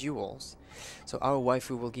 4 duels. So our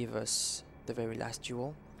waifu will give us the very last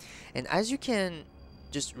duel. And as you can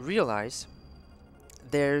just realize,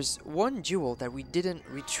 there's one duel that we didn't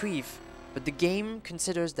retrieve, but the game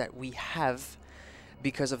considers that we have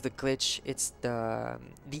because of the glitch. It's the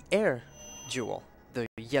air duel, the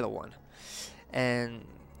yellow one. And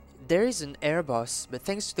there is an air boss, but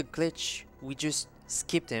thanks to the glitch, we just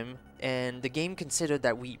skipped him, and the game considered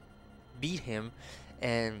that we beat him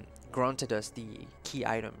and granted us the key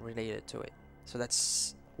item related to it. So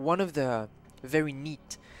that's one of the very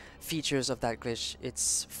neat features of that glitch.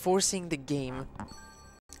 It's forcing the game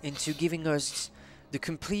into giving us the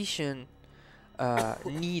completion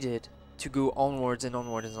needed to go onwards and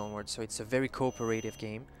onwards and onwards. So it's a very cooperative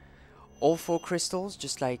game. All 4 crystals,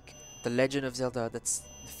 just like The Legend of Zelda, that's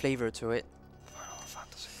the flavor to it. Final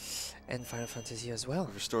Fantasy. And Final Fantasy as well.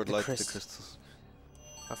 Restored The life to crys- crystals.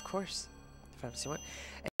 Of course. Fantasy 1.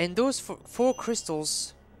 And those 4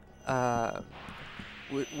 crystals,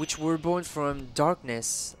 which were born from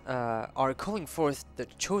darkness, are calling forth the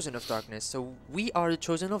Chosen of Darkness. So we are the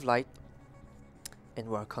Chosen of Light, and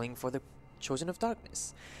we are calling for the Chosen of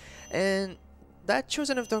Darkness. And that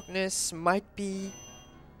Chosen of Darkness might be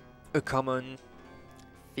a common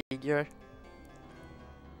figure.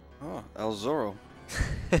 Oh, El Zorro.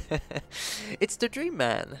 It's the Dream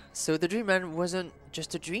Man. So the Dream Man wasn't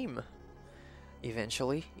just a dream.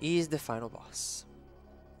 Eventually, he is the final boss.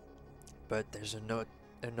 But there's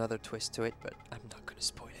another twist to it, but I'm not gonna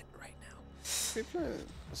spoil it right now.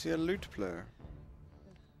 Is he a lute player?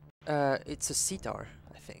 It's a sitar,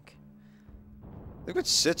 I think. They got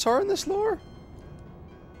sitar in this lore?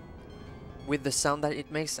 With the sound that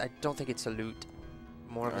it makes, I don't think it's a lute.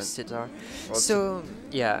 More of a sitar. Well, So,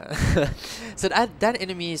 yeah. So that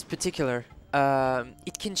enemy is particular.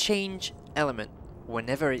 It can change element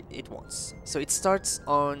whenever it wants. So it starts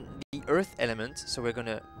on the earth element, so we're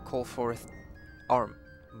gonna call forth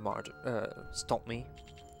Stomp Me.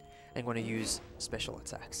 I'm gonna use special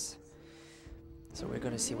attacks. So we're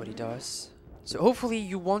gonna see what he does. So hopefully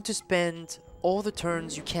you want to spend all the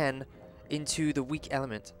turns you can into the weak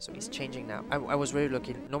element. So he's changing now. I was very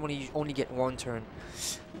lucky. Normally you only get 1 turn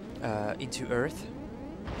into earth.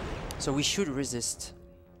 So we should resist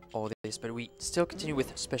all this, but we still continue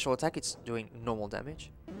with special attack. It's doing normal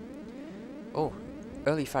damage. Oh,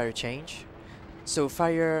 early fire change. So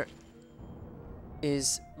fire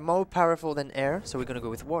is more powerful than air, so we're gonna go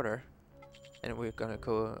with water. And we're gonna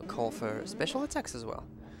call for special attacks as well.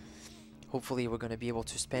 Hopefully we're gonna be able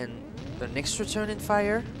to spend an extra turn in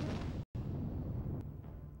fire.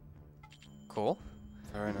 Cool.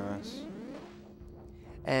 Very nice.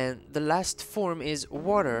 And the last form is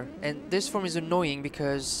water, and this form is annoying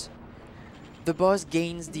because the boss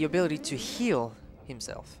gains the ability to heal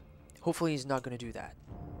himself. Hopefully he's not gonna do that.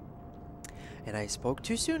 And I spoke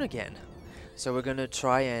too soon again. So we're gonna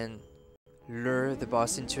try and lure the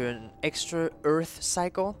boss into an extra earth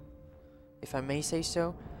cycle, if I may say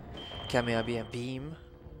so. Kamehameha Beam.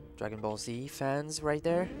 Dragon Ball Z fans right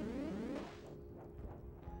there.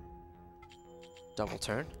 Double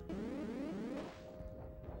turn.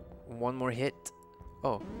 One more hit.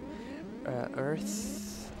 Oh.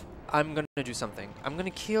 Earth. I'm gonna do something. I'm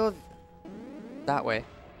gonna kill that way.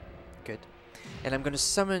 Good. And I'm gonna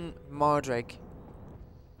summon Mardrake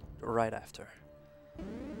right after.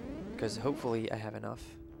 Because hopefully I have enough.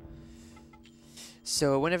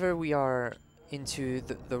 So whenever we are into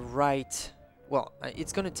the right... Well,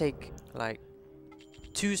 it's gonna take like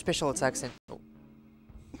 2 special attacks and... Oh.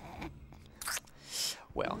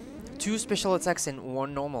 Well, 2 special attacks and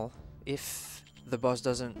 1 normal if the boss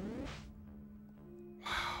doesn't...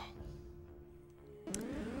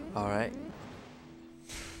 Alright.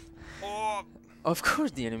 Of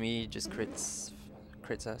course the enemy just crits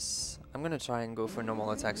us. I'm gonna try and go for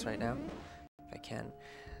normal attacks right now, if I can.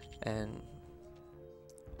 And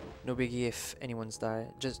no biggie if anyone's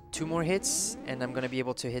died. Just 2 more hits and I'm gonna be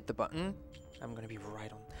able to hit the button. I'm gonna be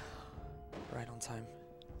right on time.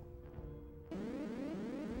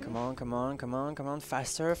 Come on, come on, come on, come on,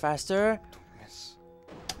 faster, faster. Yes.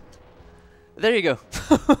 There you go.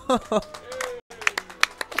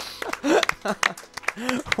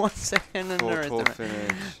 1 second and Full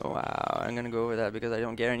finish. Wow, I'm gonna go with that because I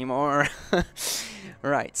don't care anymore.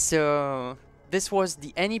 Right, so this was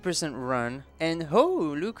the any percent run, and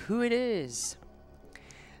oh, look who it is.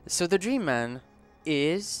 So the Dream Man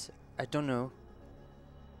is, I don't know,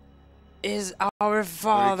 is our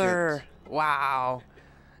father. Wow,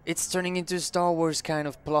 it's turning into Star Wars kind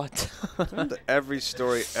of plot. Every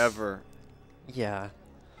story ever. Yeah.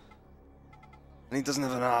 And he doesn't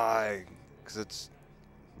have an eye, because it's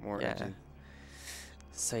more edgy.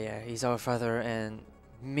 So yeah, he's our father, and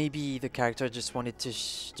maybe the character just wanted to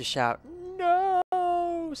shout, no,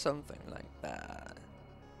 something like that.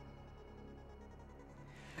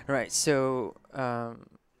 Right, so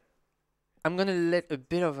I'm gonna let a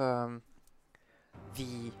bit of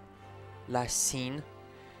the last scene.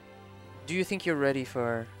 Do you think you're ready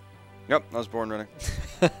for... Yep, I was born ready.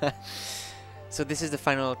 So this is the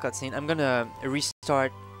final cutscene. I'm gonna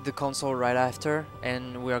restart the console right after,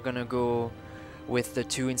 and we are gonna go with the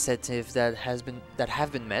 2 incentives that have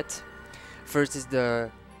been met. First is the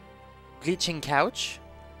glitching couch.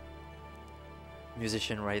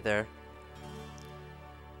 Musician right there.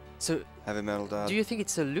 So Heavy metal dad. do you think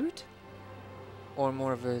it's a lute? Or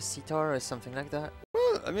more of a sitar or something like that?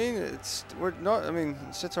 Well, I mean,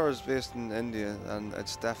 sitar is based in India, and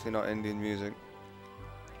it's definitely not Indian music.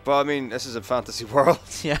 But I mean, this is a fantasy world.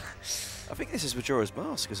 Yeah. I think this is Majora's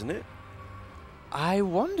Mask, isn't it? I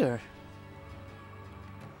wonder.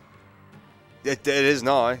 It is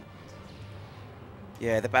now.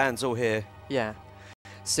 Yeah, the band's all here. Yeah.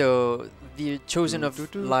 So the chosen of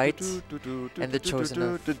light and the chosen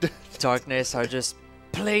of darkness are just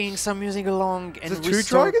playing some music along, and the 2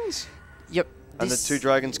 dragons? Yep. And the 2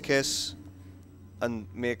 dragons kiss and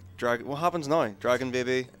make dragon. What happens now? Dragon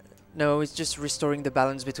baby. No, it's just restoring the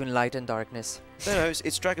balance between light and darkness. No,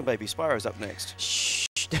 it's Dragon Baby. Spyro's up next. Shh.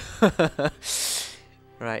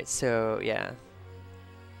 Right, so yeah.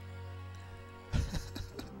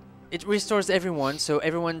 It restores everyone, so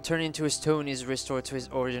everyone turned into a stone is restored to his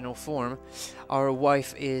original form. Our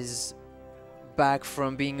wife is back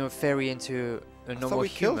from being a fairy into a normal I thought we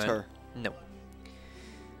human. killed her. No.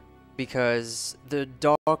 Because the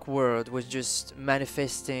dark world was just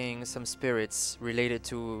manifesting some spirits related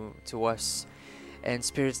to us, and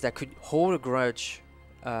spirits that could hold a grudge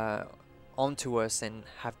onto us and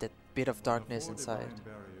have that bit of darkness inside.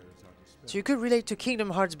 So you could relate to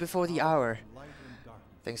Kingdom Hearts before the hour,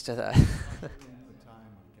 thanks to that.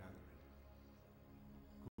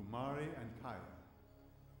 Kumari and Kaya,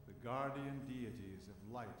 the guardian deities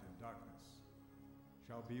of light and darkness,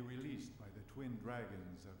 shall be released by the twin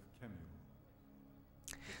dragons of Kemu.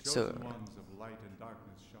 The chosen ones of light and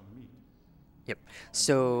darkness shall meet. Yep.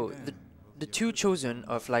 So the 2 chosen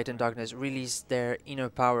of light and darkness released their inner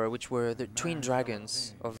power, which were the twin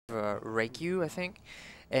dragons of Reikyu, I think.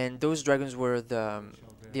 And those dragons were the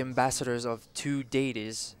ambassadors of 2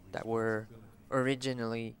 deities that were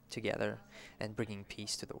originally together and bringing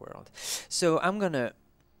peace to the world. So I'm gonna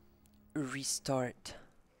restart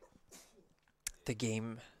the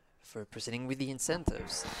game for proceeding with the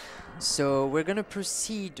incentives. So we're gonna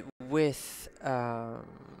proceed with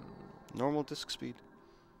Normal disc speed.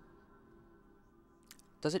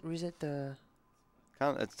 does it reset the...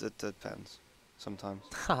 It depends. Sometimes.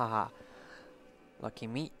 Haha. Lucky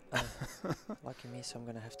me. Lucky me, so I'm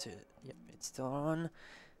gonna have to... Yep, it's still on.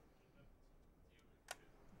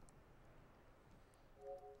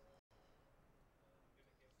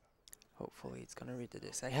 Hopefully it's gonna read the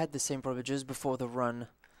disc. I had the same problem just before the run.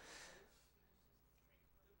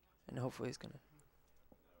 And hopefully it's gonna...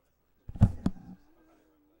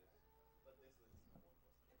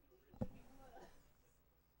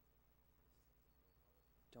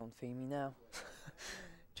 Don't fail me now.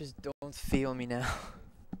 Just don't fail me now.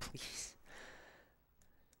 Please.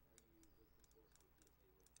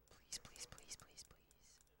 Please, please, please, please, please.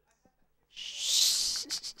 Shh.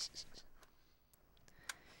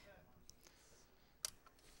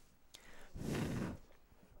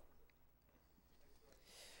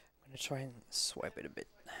 I'm gonna try and swipe it a bit.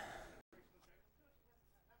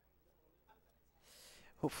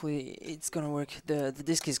 Hopefully it's gonna work. The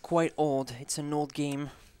disc is quite old. It's an old game.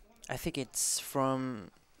 I think it's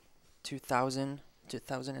from 2000,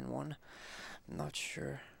 2001. I'm not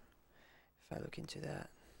sure if I look into that.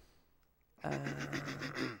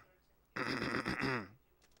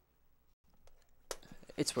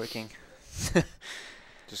 It's working.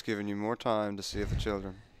 Just giving you more time to save the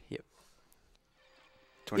children. Yep.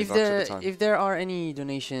 20 bucks at a time. If there are any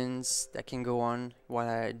donations that can go on while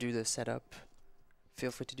I do the setup,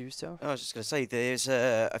 feel free to do so. I was just going to say there's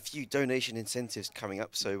a few donation incentives coming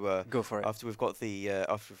up. So Go for it. after we've got the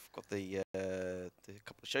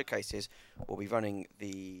couple of showcases, we'll be running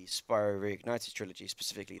the Spyro Reignited trilogy,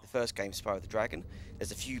 specifically the first game, Spyro the Dragon.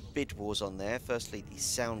 There's a few bid wars on there. Firstly, the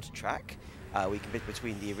soundtrack. We can bid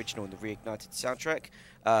between the original and the Reignited soundtrack.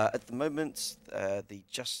 At the moment, the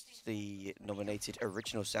nominated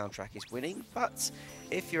original soundtrack is winning, but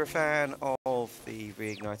if you're a fan of the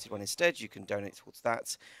Reignited one instead, you can donate towards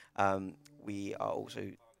that. We are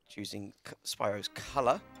also choosing Spyro's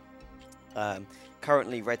colour.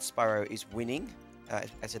 Currently, Red Spyro is winning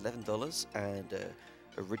at $11, and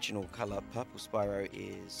original colour Purple Spyro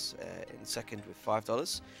is in second with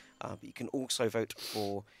 $5. But you can also vote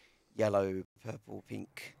for yellow, purple,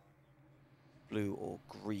 pink, blue or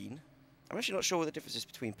green. I'm actually not sure what the difference is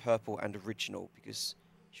between purple and original, because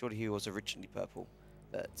surely he was originally purple,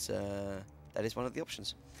 but that is one of the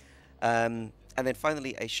options. And then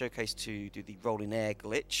finally a showcase to do the rolling air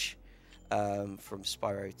glitch from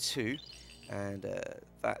Spyro 2, and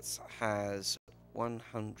that has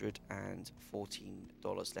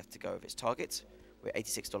 $114 left to go of its target. We're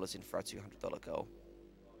 $86 in for our $200 goal.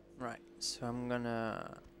 Right. So I'm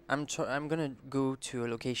gonna go to a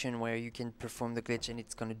location where you can perform the glitch and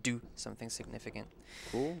it's gonna do something significant.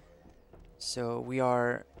 Cool. So we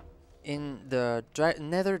are in the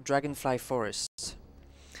Nether Dragonfly Forest,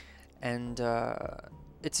 and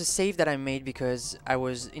it's a save that I made because I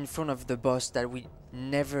was in front of the boss that we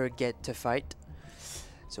never get to fight.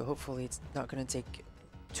 So hopefully it's not gonna take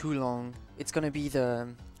too long. It's gonna be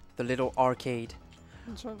the little arcade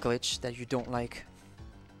glitch that you don't like.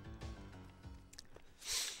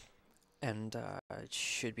 And it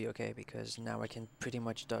should be okay because now I can pretty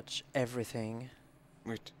much dodge everything.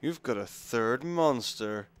 Wait, you've got a third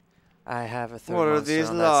monster. I have a third What are monster these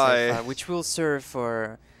on that save file, lies? which will serve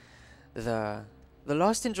for the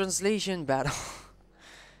Lost in Translation battle.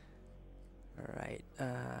 Alright,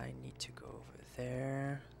 I need to go over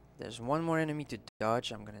there. There's one more enemy to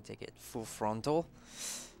dodge. I'm gonna take it full frontal.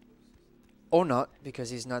 Or not,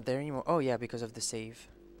 because he's not there anymore. Oh yeah, because of the save.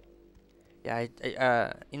 Yeah,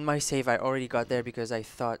 in my save I already got there because I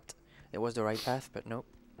thought it was the right path, but nope.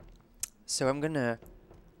 So I'm gonna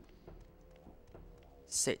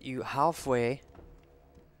set you halfway.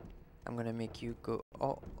 I'm gonna make you go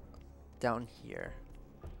all down here.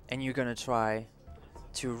 And you're gonna try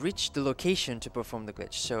to reach the location to perform the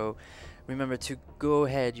glitch. So remember, to go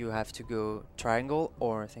ahead you have to go triangle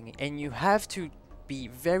or thingy. And you have to be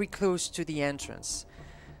very close to the entrance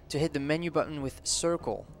to hit the menu button with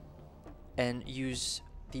circle and use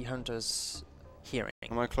the hunter's hearing.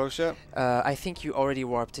 Am I close yet? I think you already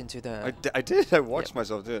warped into the... I did. I watched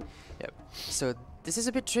myself do it. Yep. So this is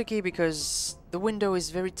a bit tricky because the window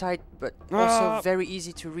is very tight, but also very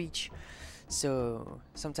easy to reach. So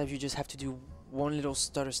sometimes you just have to do one little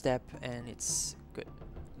stutter step, and it's good.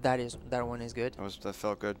 That one is good. That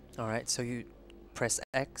felt good. All right. So you press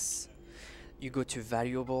X, you go to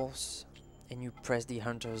valuables, and you press the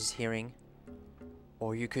hunter's hearing.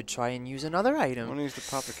 Or you could try and use another I item. want to use the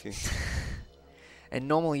papa key. And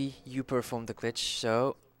normally you perform the glitch,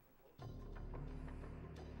 so...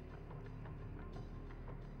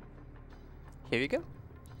 Here you go.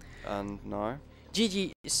 And now?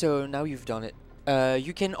 GG, so now you've done it.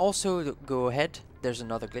 You can also go ahead. There's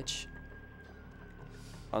another glitch.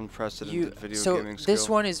 Unprecedented video so gaming skill. this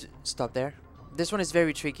one is... Stop there. This one is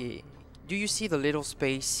very tricky. Do you see the little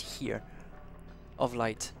space here of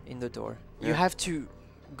light in the door? Yeah. You have to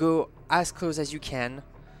go as close as you can.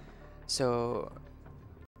 So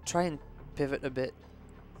try and pivot a bit,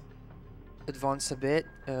 advance a bit,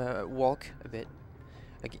 walk a bit,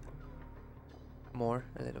 again, more,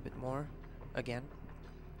 a little bit more, again.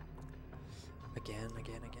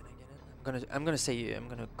 I'm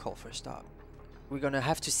gonna call for a stop. We're gonna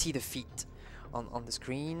have to see the feet on the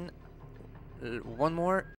screen. One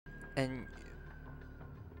more, and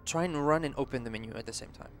try and run and open the menu at the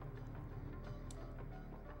same time.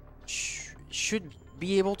 Should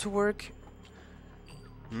be able to work.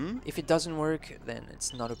 If it doesn't work, then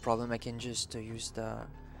it's not a problem. I can just use the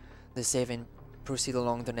save and proceed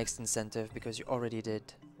along the next incentive, because you already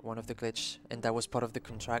did one of the glitch, and that was part of the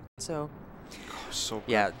contract. So, So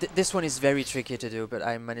good. yeah, this one is very tricky to do, but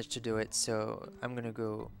I managed to do it. So I'm gonna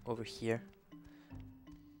go over here.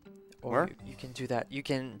 Or Where? you can do that. You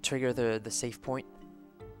can trigger the save point.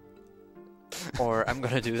 Or I'm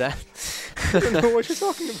gonna do that. I don't know what you're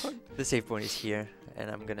talking about. The save point is here, and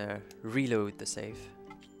I'm gonna reload the save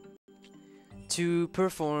to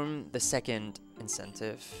perform the second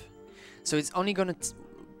incentive. So it's only gonna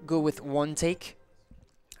go with one take.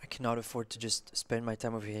 I cannot afford to just spend my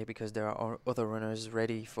time over here, because there are other runners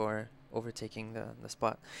ready for overtaking the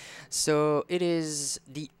spot. So it is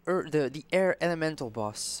the air elemental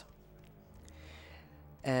boss.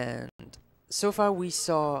 And so far we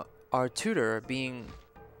saw our tutor being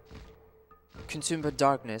consumed by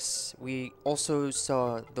darkness. We also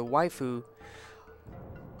saw the waifu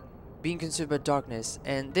being consumed by darkness,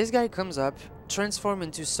 and this guy comes up, transformed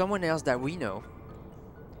into someone else that we know,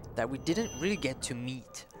 that we didn't really get to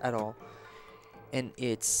meet at all, and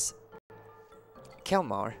it's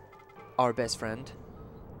Kelmar, our best friend,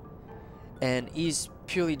 and he's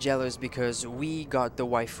purely jealous because we got the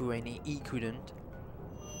waifu and he couldn't.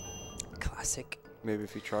 Classic. Maybe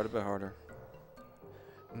if you tried a bit harder.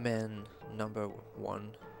 Man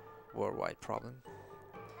 #1 worldwide problem.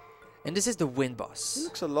 And this is the wind boss. He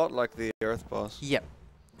looks a lot like the Earth boss. Yep,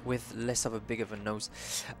 with less of a big of a nose.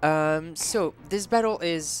 So this battle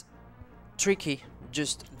is tricky,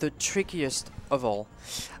 just the trickiest of all.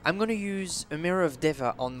 I'm gonna use a Mirror of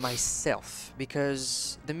Deva on myself,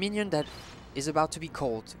 because the minion that is about to be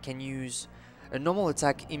called can use a normal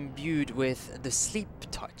attack imbued with the sleep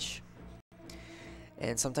touch.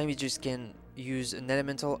 And sometimes you just can use an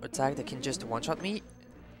elemental attack that can just one-shot me.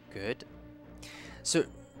 Good. So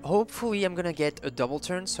hopefully I'm gonna get a double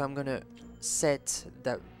turn, so I'm gonna set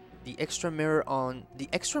the extra mirror on the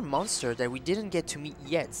extra monster that we didn't get to meet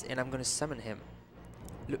yet, and I'm gonna summon him.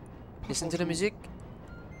 Look, listen to the music.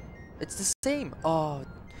 It's the same. Oh,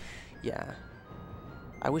 yeah.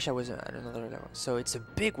 I wish I was at another level. So it's a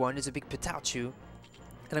big one, it's a big Pitachu,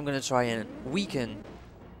 and I'm gonna try and weaken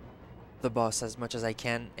the boss as much as I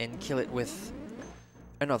can and kill it with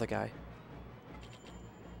another guy.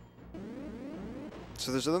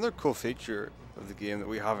 So there's another cool feature of the game that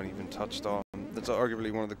we haven't even touched on. That's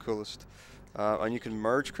arguably one of the coolest. And you can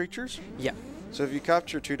merge creatures. Yeah. So if you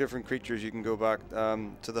capture two different creatures, you can go back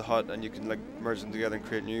to the hut and you can like merge them together and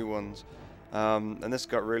create new ones. And this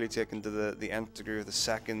got really taken to the nth degree of the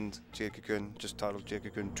second Jade Cocoon, just titled Jade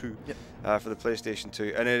Cocoon 2, for the PlayStation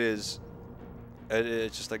 2, and it's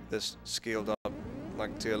just like this scaled up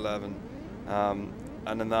like to 11.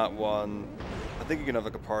 And in that one, I think you can have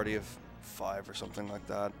like a party of 5 or something like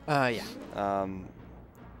that. Yeah.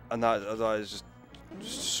 And that is just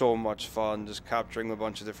so much fun, just capturing a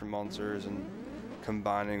bunch of different monsters and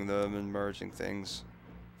combining them and merging things.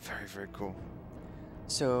 Very, very cool.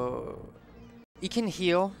 So he can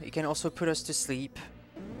heal. He can also put us to sleep.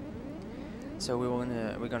 So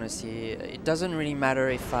we're gonna see. It doesn't really matter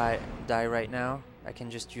if I die right now. I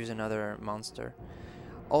can just use another monster.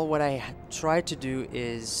 All what I tried to do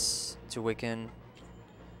is to weaken.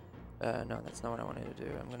 No, that's not what I wanted to do.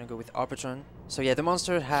 I'm gonna go with Arbitron. So yeah, the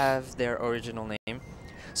monsters have their original name.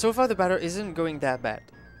 So far the battle isn't going that bad.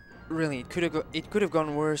 Really, it could have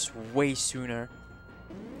gone worse way sooner.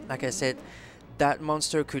 Like I said, that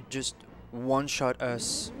monster could just one-shot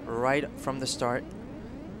us right from the start.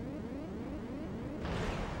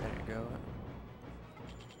 There you go.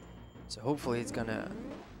 So hopefully it's gonna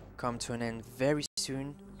come to an end very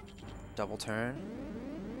soon. Double turn.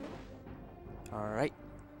 Alright.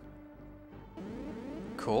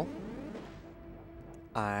 Cool.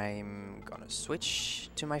 I'm gonna switch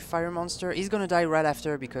to my fire monster. He's gonna die right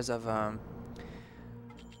after because of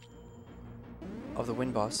the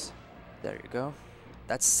wind boss. There you go.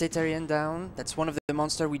 That's Cetarian down. That's one of the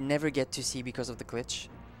monster we never get to see because of the glitch.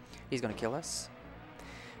 He's gonna kill us.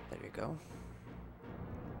 There you go.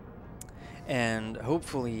 And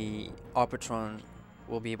hopefully Arbitron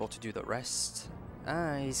will be able to do the rest.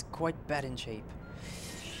 He's quite bad in shape.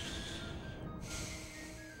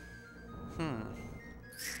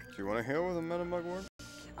 you want to heal with a Meta Mugwort?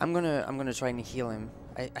 I'm gonna try and heal him.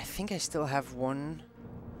 I think I still have one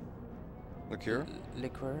Liqueur?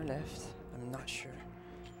 liqueur left. I'm not sure.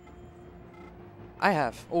 I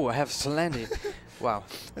have. Oh, I have Slendy. Wow.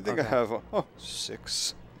 I think I Okay. have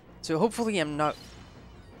 6. So hopefully I'm not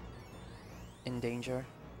in danger.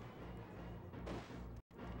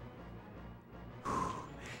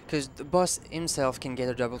 Because the boss himself can get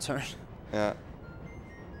a double turn. Yeah.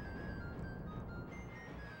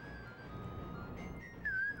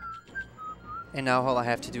 And now all I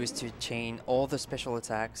have to do is to chain all the special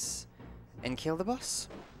attacks and kill the boss.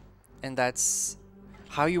 And that's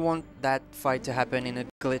how you want that fight to happen in a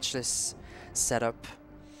glitchless setup.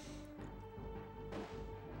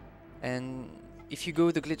 And if you go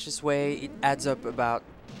the glitchless way, it adds up about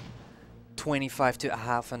 25 to a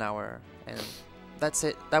half an hour. And that's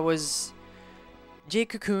it. That was Jade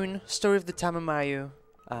Cocoon, Story of the Tamamayu.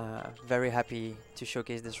 Very happy to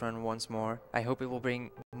showcase this run once more. I hope it will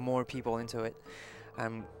bring more people into it.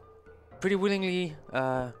 I'm pretty willingly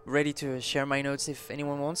ready to share my notes if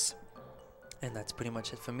anyone wants. And that's pretty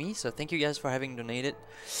much it for me. So thank you guys for having donated,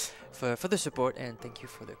 for the support, and thank you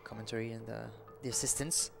for the commentary and the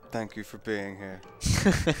assistance. Thank you for being here.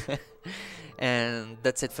 And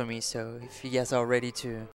that's it for me. So if you guys are ready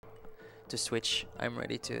to switch, I'm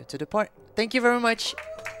ready to depart. Thank you very much.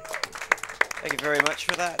 Thank you very much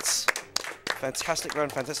for that. Fantastic run,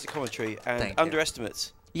 fantastic commentary, and Thank you.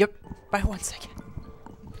 underestimate. Yep, by 1 second.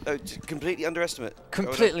 Oh, completely underestimate.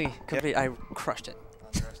 Completely. I crushed it.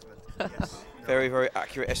 Underestimate. Yes. Very, very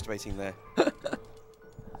accurate estimating there. Can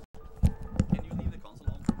you leave the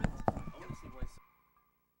console on for a bit? I want to see why.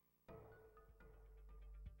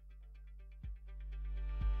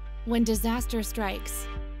 When disaster strikes,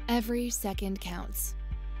 every second counts.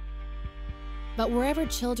 But wherever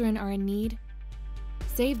children are in need,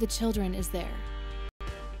 Save the Children is there.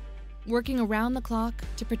 Working around the clock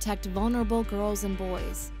to protect vulnerable girls and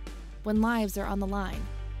boys when lives are on the line.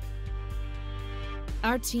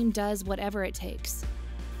 Our team does whatever it takes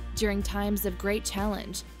during times of great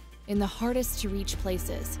challenge in the hardest to reach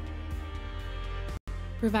places,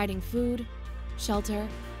 providing food, shelter,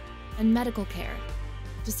 and medical care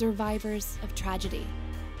to survivors of tragedy.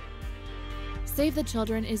 Save the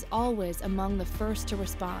Children is always among the first to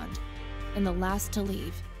respond and the last to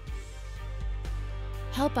leave.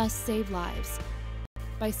 Help us save lives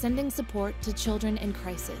by sending support to children in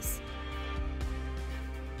crisis.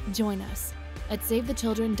 Join us at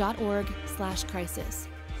savethechildren.org/crisis.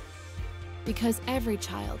 Because every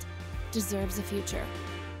child deserves a future.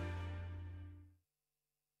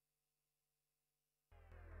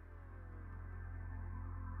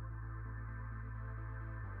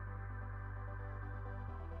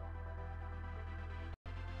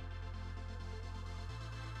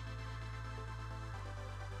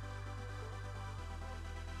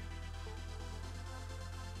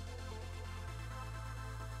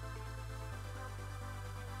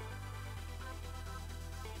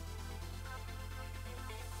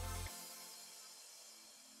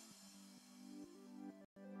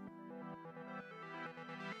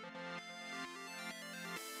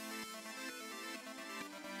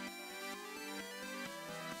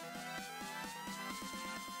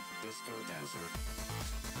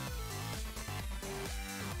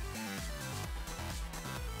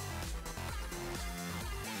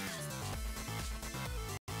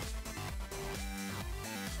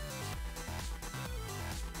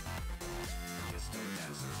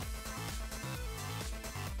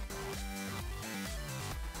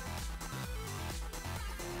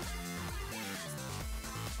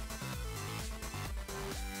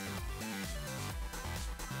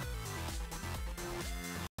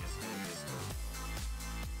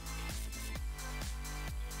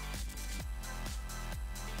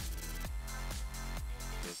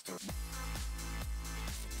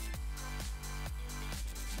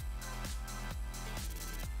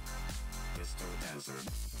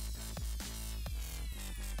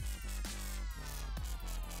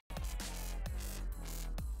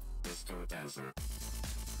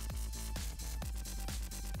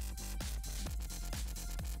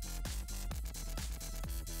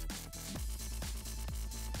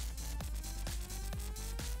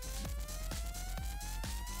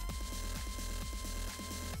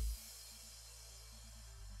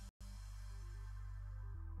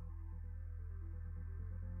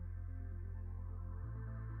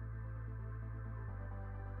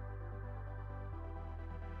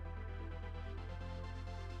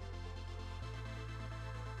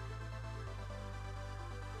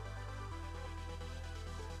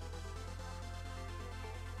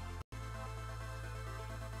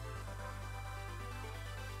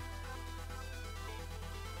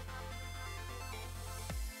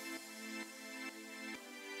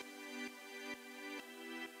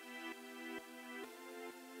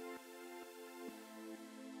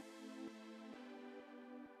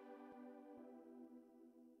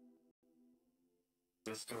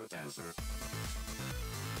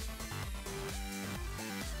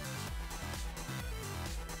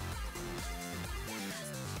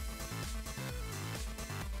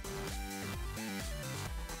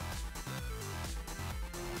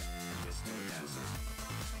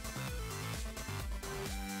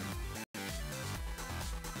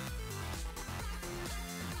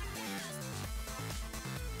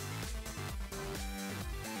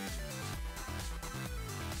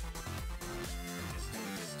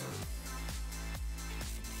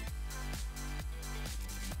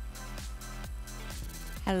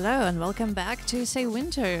 Hello and welcome back to ESA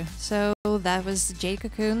Winter. So that was Jade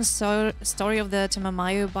Cocoon's story of the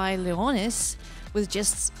Tamamayu by Leonis with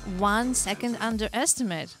just 1 second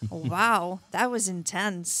underestimate. Wow, that was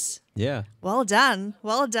intense. Yeah. Well done,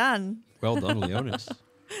 well done. Well done, Leonis.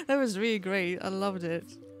 That was really great. I loved it.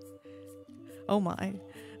 Oh my.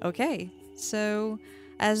 Okay, so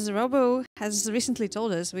as Robo has recently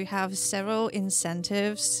told us, we have several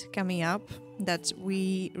incentives coming up that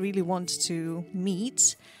we really want to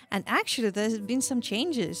meet. And actually, there's been some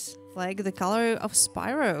changes, like the color of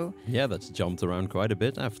Spyro. Yeah, that's jumped around quite a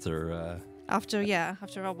bit after... After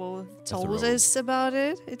Robo told Robo. us about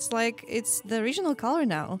it, it's like it's the original color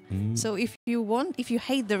now. So if you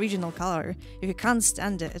hate the original color, if you can't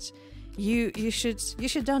stand it, you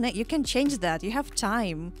should donate. You can change that. You have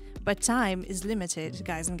time, but time is limited,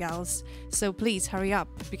 guys and gals. So please hurry up,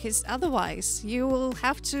 because otherwise you'll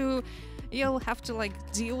have to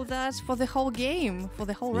like deal with that for the whole game, for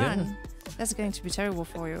the whole run. That's going to be terrible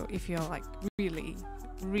for you if you're like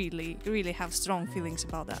really have strong feelings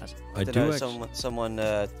about that. I don't know, someone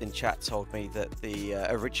in chat told me that the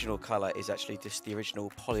original colour is actually just the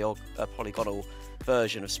original polygonal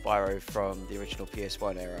version of Spyro from the original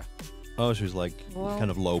PS1 era. Oh, she was like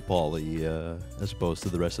kind of low poly as opposed to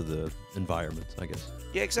the rest of the environment, I guess.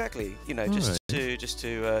 Yeah, exactly. You know, just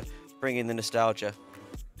to bring in the nostalgia.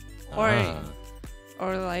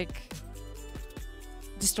 Or like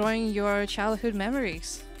destroying your childhood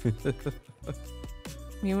memories.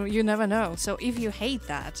 You never know. So if you hate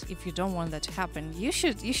that, if you don't want that to happen, you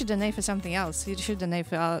should donate for something else. You should donate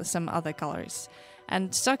for some other colors.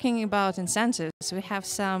 And talking about incentives, we have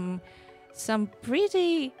some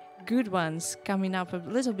pretty good ones coming up a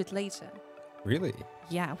little bit later. Really?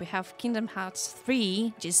 Yeah, we have Kingdom Hearts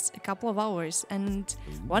 3, just a couple of hours, and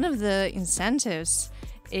one of the incentives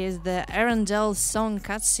is the Arendelle song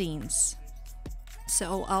cutscenes.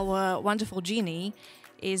 So our wonderful genie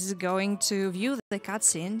is going to view the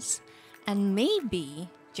cutscenes, and maybe,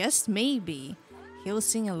 just maybe, he'll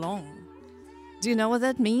sing along. Do you know what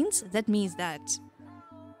that means? That means that,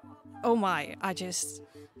 oh my,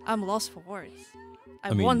 I'm lost for words.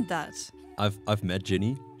 I mean, want that. I've met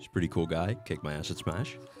Ginny. He's a pretty cool guy. Kicked my ass at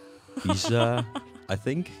Smash. He's I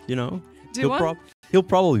think, you know, he'll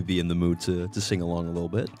probably be in the mood to sing along a little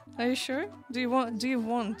bit. Are you sure? Do you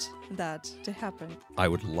want that to happen? I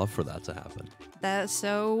would love for that to happen.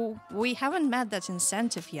 So we haven't met that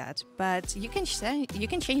incentive yet, but you can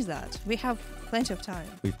change that. We have plenty of time.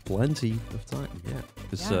 We've plenty of time, yeah.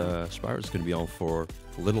 Because Spyro's going to be on for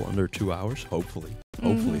a little under 2 hours, hopefully.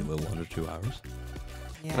 Hopefully a little under 2 hours.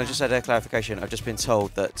 Yeah. Can I just add a clarification? I've just been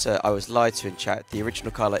told that I was lied to in chat. The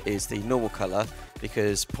original colour is the normal colour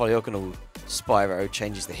because polygonal Spyro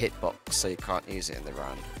changes the hitbox, so you can't use it in the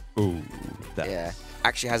run. Ooh, that. Yeah,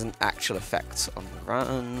 actually has an actual effect on the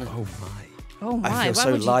run. Oh my. Oh my, I feel why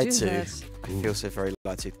so would you lied do to. that? I feel so very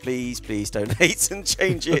lied to. Please donate and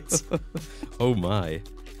change it. Oh my.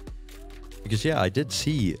 Because yeah, I did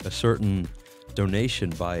see a certain donation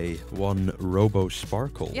by one Robo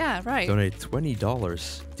Sparkle. Yeah, right. Donate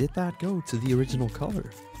 $20. Did that go to the original color?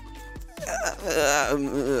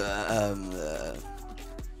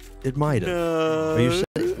 It might have. No. Are you saying?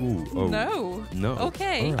 Ooh, oh. No. No.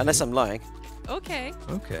 Okay. All right. Unless I'm lying. Okay.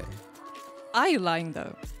 Okay. Are you lying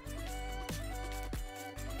though?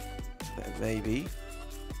 Maybe.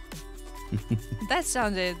 That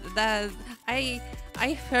sounded I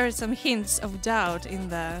heard some hints of doubt in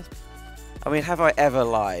that. I mean, have I ever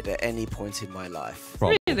lied at any point in my life?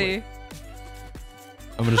 Probably. Really?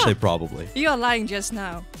 I'm going to say probably. You're lying just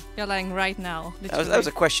now. You're lying right now. That was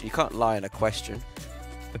a question. You can't lie in a question.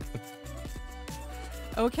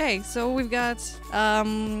 Okay, so we've got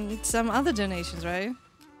some other donations, right?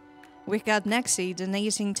 We've got Nexi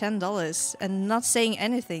donating $10 and not saying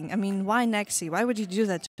anything. I mean, why Nexi? Why would you do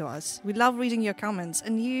that to us? We love reading your comments,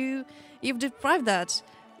 and you've deprived that.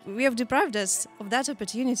 We have deprived us of that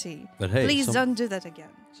opportunity. But hey, please don't do that again.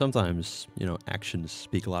 Sometimes, you know, actions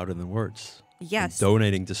speak louder than words. Yes. And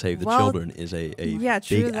donating to save the children is a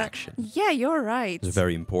big action. Yeah, you're right. It's a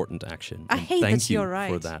very important action. I and hate thank that you you're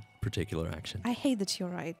right. for that particular accent. I hate that you're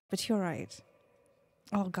right, but you're right.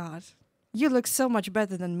 Oh God, you look so much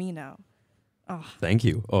better than me now. Oh, Thank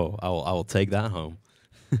you. Oh, I will take that home.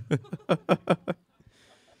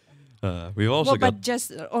 We've also well, got. but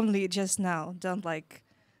just now.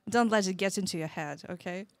 Don't let it get into your head,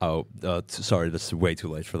 okay? Oh, sorry, that's way too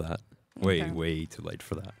late for that. Okay. Way too late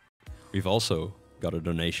for that. We've also got a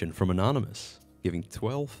donation from Anonymous, giving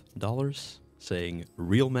 $12, saying,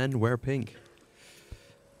 "Real men wear pink."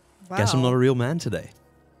 Wow. Guess I'm not a real man today.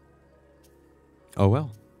 Oh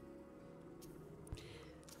well.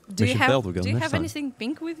 Do you Mission have failed, we'll go next time. anything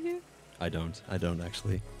pink with you? I don't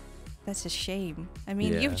actually. That's a shame. I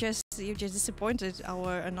mean, Yeah. you've just disappointed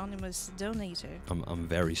our anonymous donator. I'm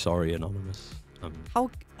very sorry, Anonymous.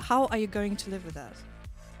 How are you going to live with that?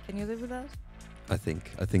 Can you live with that? I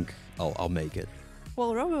think I'll make it.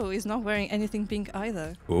 Well, Robo is not wearing anything pink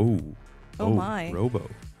either. Oh. Oh my. Robo.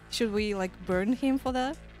 Should we like burn him for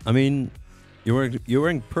that? I mean, you're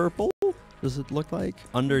wearing purple? Does it look like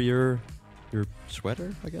under your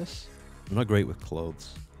sweater, I guess? I'm not great with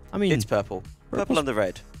clothes. I mean, It's purple. Purple under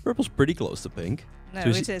red. purple's pretty close to pink. No, So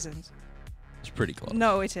is it isn't. It's pretty close.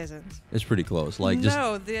 No, it isn't. It's pretty close. Like just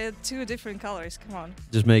no, they're two different colors. Come on.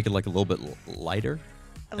 make it like a little bit lighter,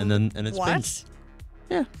 and it's what? pink.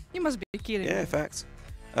 Yeah. You must be kidding Yeah, me. facts.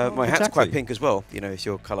 Oh. My hat's quite Exactly. pink as well, you know, if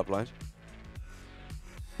you're colourblind.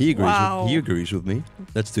 He agrees. Wow. He agrees with me.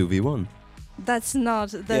 That's 2v1. That's not.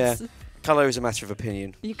 That's Colour is a matter of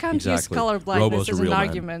opinion. you can't Exactly. use colorblindness Robo's a as an real man.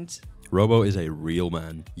 argument. Robo is a real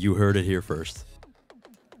man. You heard it here first.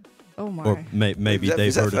 Oh my. Or maybe Is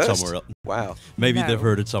they've that heard it first? somewhere else. Wow. Maybe No. they've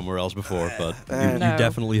heard it somewhere else before, but you No.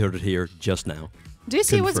 definitely heard it here just now. Do you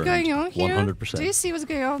see what's Confirmed. going on here? 100%. Do you see what's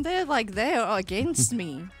going on? They're against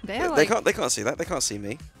me. They're They like can't see that. They can't see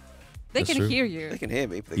me. they That's can true. hear you. They can hear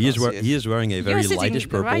me, but they He can't is see it. he is wearing a You're very sitting lightish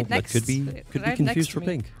purple right that could be right confused next for to me.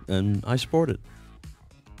 pink, and I support it.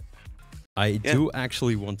 I do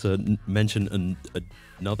actually want to mention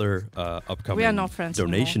another upcoming We are not friends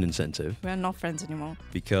donation incentive We're not friends anymore.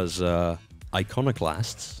 because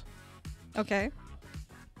Iconoclasts Okay.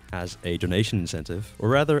 has a donation incentive, or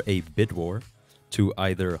rather a bid war, to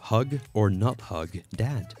either hug or not hug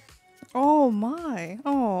Dad. Oh my.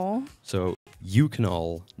 Oh. So you can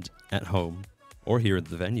all, at home, or here at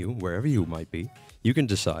the venue, wherever you might be, you can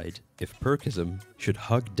decide if Perkism should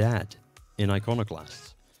hug Dad in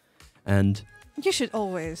Iconoclasts. And You should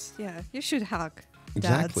always. Yeah. You should hug.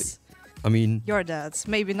 exactly. Dads. I mean, Your dads.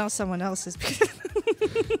 Maybe not someone else's.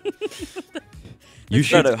 you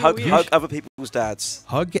should No, hug weird. other people's dads.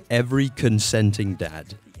 hug every consenting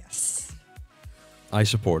dad. Yes. I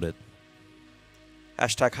support it.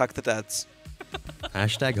 Hashtag hug the dads.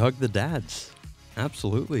 Hashtag hug the dads.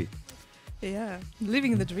 Absolutely. Yeah.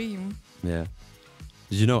 Living the dream. Yeah.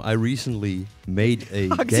 Did you know I recently made a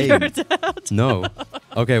Hugged game? your dad. No.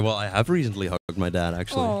 Okay, well, I have recently hugged my dad,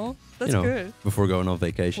 actually. Oh, that's you know, good. Before going on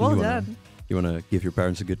vacation, Well you wanna give your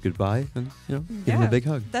parents a good goodbye and give them Yeah. a big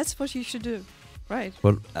hug. That's what you should do. Right.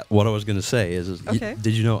 But what I was gonna say is Okay.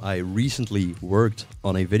 did you know I recently worked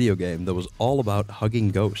on a video game that was all about hugging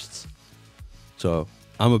ghosts? So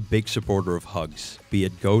I'm a big supporter of hugs, be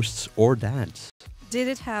it ghosts or dads. Did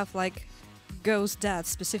it have like ghost dads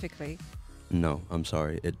specifically? No, I'm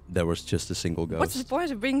sorry. There was just a single ghost. What's the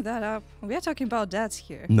point of bringing that up? We are talking about dads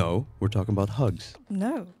here. No, we're talking about hugs.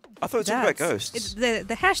 No. I thought we were talking about Dads. ghosts.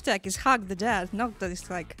 The hashtag is hug the dad, not that it's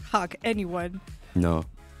like hug anyone. No,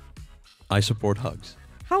 I support hugs.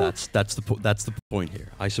 How That's the point here.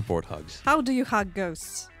 I support hugs how do you hug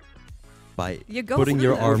ghosts? by You go putting through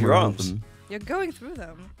your them. arm With your around arms. them. You're going through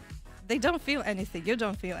them. They don't feel anything. You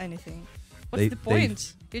don't feel anything. What's They- the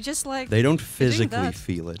point? You're just like They don't doing physically that.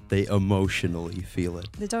 feel it. They emotionally feel it.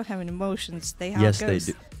 they don't have any emotions. They have Yes, ghosts.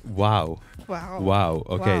 they do. Wow. Wow. Wow.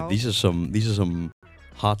 Okay, Wow. these are some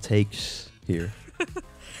hot takes here.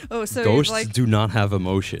 Oh, so Ghosts you're like do not have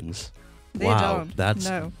emotions. they wow, don't. that's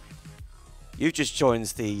no. You just joined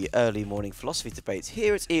the early morning philosophy debates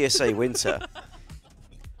here at ESA Winter.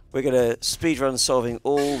 We're going to speedrun solving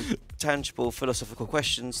all tangible philosophical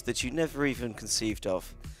questions that you never even conceived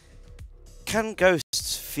of. Can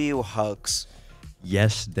ghosts feel hugs?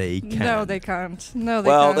 yes, they can. No, they can't. No, they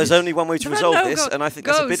Well, can't. there's only one way to There are resolve no this, and I think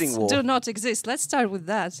that's a bidding war. Ghosts do not exist. Let's start with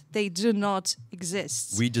that. They do not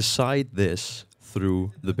exist. We decide this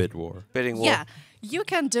through the bid war. Bidding war. Yeah, you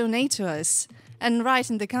can donate to us and write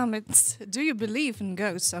in the comments, do you believe in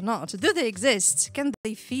ghosts or not? Do they exist? Can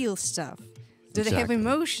they feel stuff? Do they have Exactly.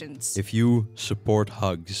 emotions? If you support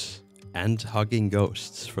hugs and hugging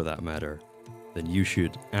ghosts, for that matter, then you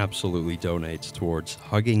should absolutely donate towards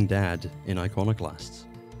hugging Dad in Iconoclasts.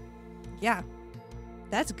 Yeah,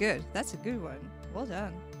 that's good. That's a good one. Well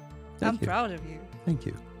done. I'm Thank you. proud of you. Thank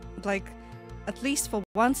you. Like, at least for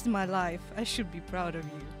once in my life, I should be proud of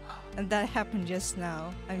you. And that happened just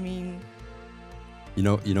now. I mean, You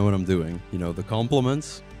know what I'm doing. You know, the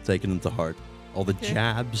compliments, taking them to heart. All the Yeah.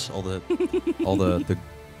 jabs, all the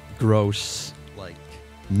gross, like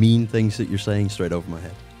mean things that you're saying straight over my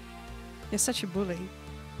head. you're such a bully.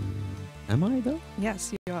 Am I though?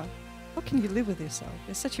 Yes, you are. How can you live with yourself?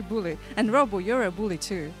 You're such a bully. And Robo, you're a bully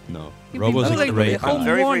too. No. You've Robo's been a bullying me great the whole I'm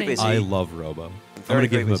very, very morning. busy. I love Robo. I'm very, gonna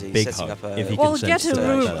give him very a busy big setting hug up a- if he Well, consents get a to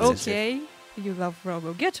room, that. okay? You love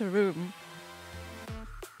Robo. Get a room.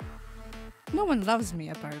 No one loves me,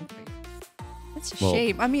 apparently. That's a Well,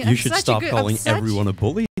 shame. I mean, You I'm should such stop a good, calling I'm such, everyone a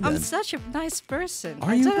bully I'm then. such a nice person.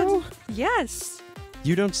 Are I you don't- though? Yes.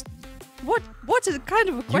 You don't. What kind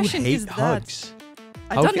of a question you hate is that? hugs.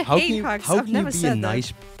 I How don't can- how hate can you, hugs. How I've can never you be said a that.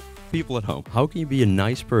 nice people at home? How can you be a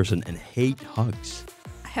nice person and hate hugs?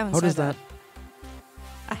 I haven't How said does that?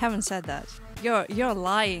 I haven't said that. You're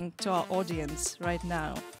lying to our audience right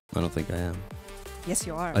now. I don't think I am. Yes,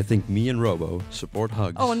 you are. I think me and Robo support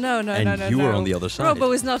hugs. Oh no and you are on the other side.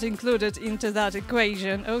 Robo is not included into that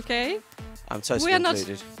equation, okay? I'm totally We're not-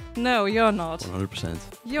 included. No, you're not. 100%.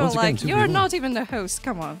 You're Once again, like two you're people. not even the host.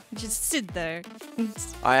 Come on, just sit there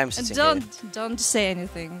I am and sitting here. don't say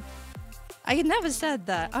anything. I never said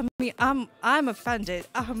that. I mean, I'm offended.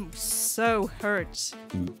 I'm so hurt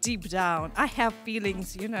deep down. I have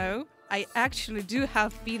feelings, you know. I actually do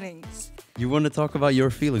have feelings. You want to talk about your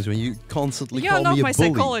feelings when you constantly You're call not me a my bully.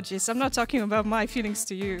 psychologist. I'm not talking about my feelings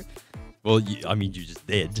to you. Well, I mean, you just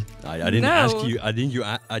did. I didn't ask No. you. I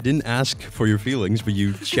didn't ask for your feelings, but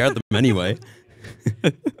you shared them anyway.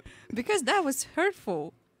 Because that was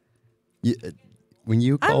hurtful. When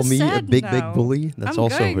you call I'm me a sad big now. bully, that's I'm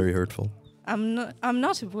also going- very hurtful. I'm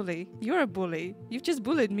not a bully. You're a bully. You've just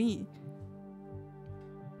bullied me.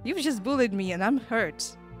 You've just bullied me and I'm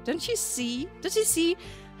hurt. Don't you see? Don't you see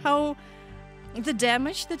how the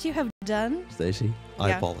damage that you have done? Stacy, I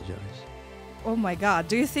Yeah. apologize. Oh my god.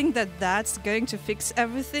 Do you think that that's going to fix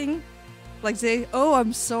everything? Like say, "Oh,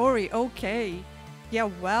 I'm sorry." Okay. Yeah,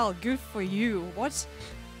 well, good for you. What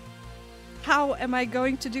How am I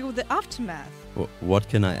going to deal with the aftermath? What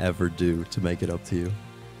can I ever do to make it up to you?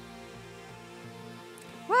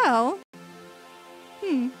 Well,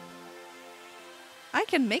 I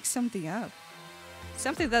can make something up.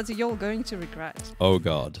 Something that you're going to regret. Oh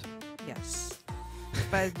God. Yes.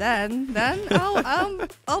 But then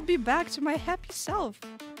I'll be back to my happy self.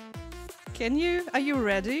 Can you? Are you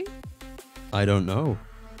ready? I don't know.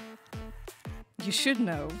 You should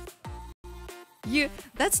know.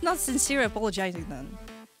 That's not sincere apologizing then.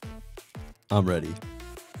 I'm ready.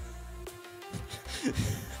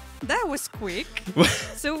 That was quick.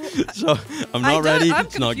 So So I'm I not don't- ready. I'm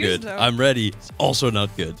It's not confused good. now. I'm ready. It's also not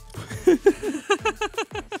good.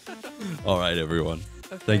 All right, everyone.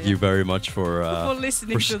 Thank you very much for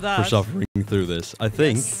listening to for that. suffering through this. I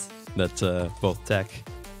think Yes. that both Tech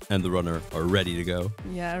and the runner are ready to go.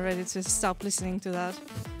 Yeah, ready to stop listening to that.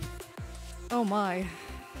 Oh my.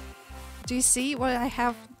 Do you see what I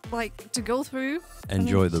have like to go through?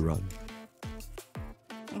 Enjoy the run.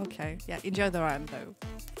 Okay, yeah, enjoy the run though.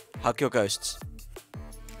 Hug your ghosts.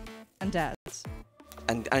 And dads.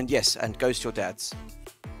 And yes, and ghost your dads.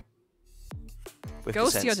 With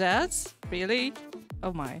Ghost your consent. dads? Really?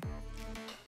 Oh my.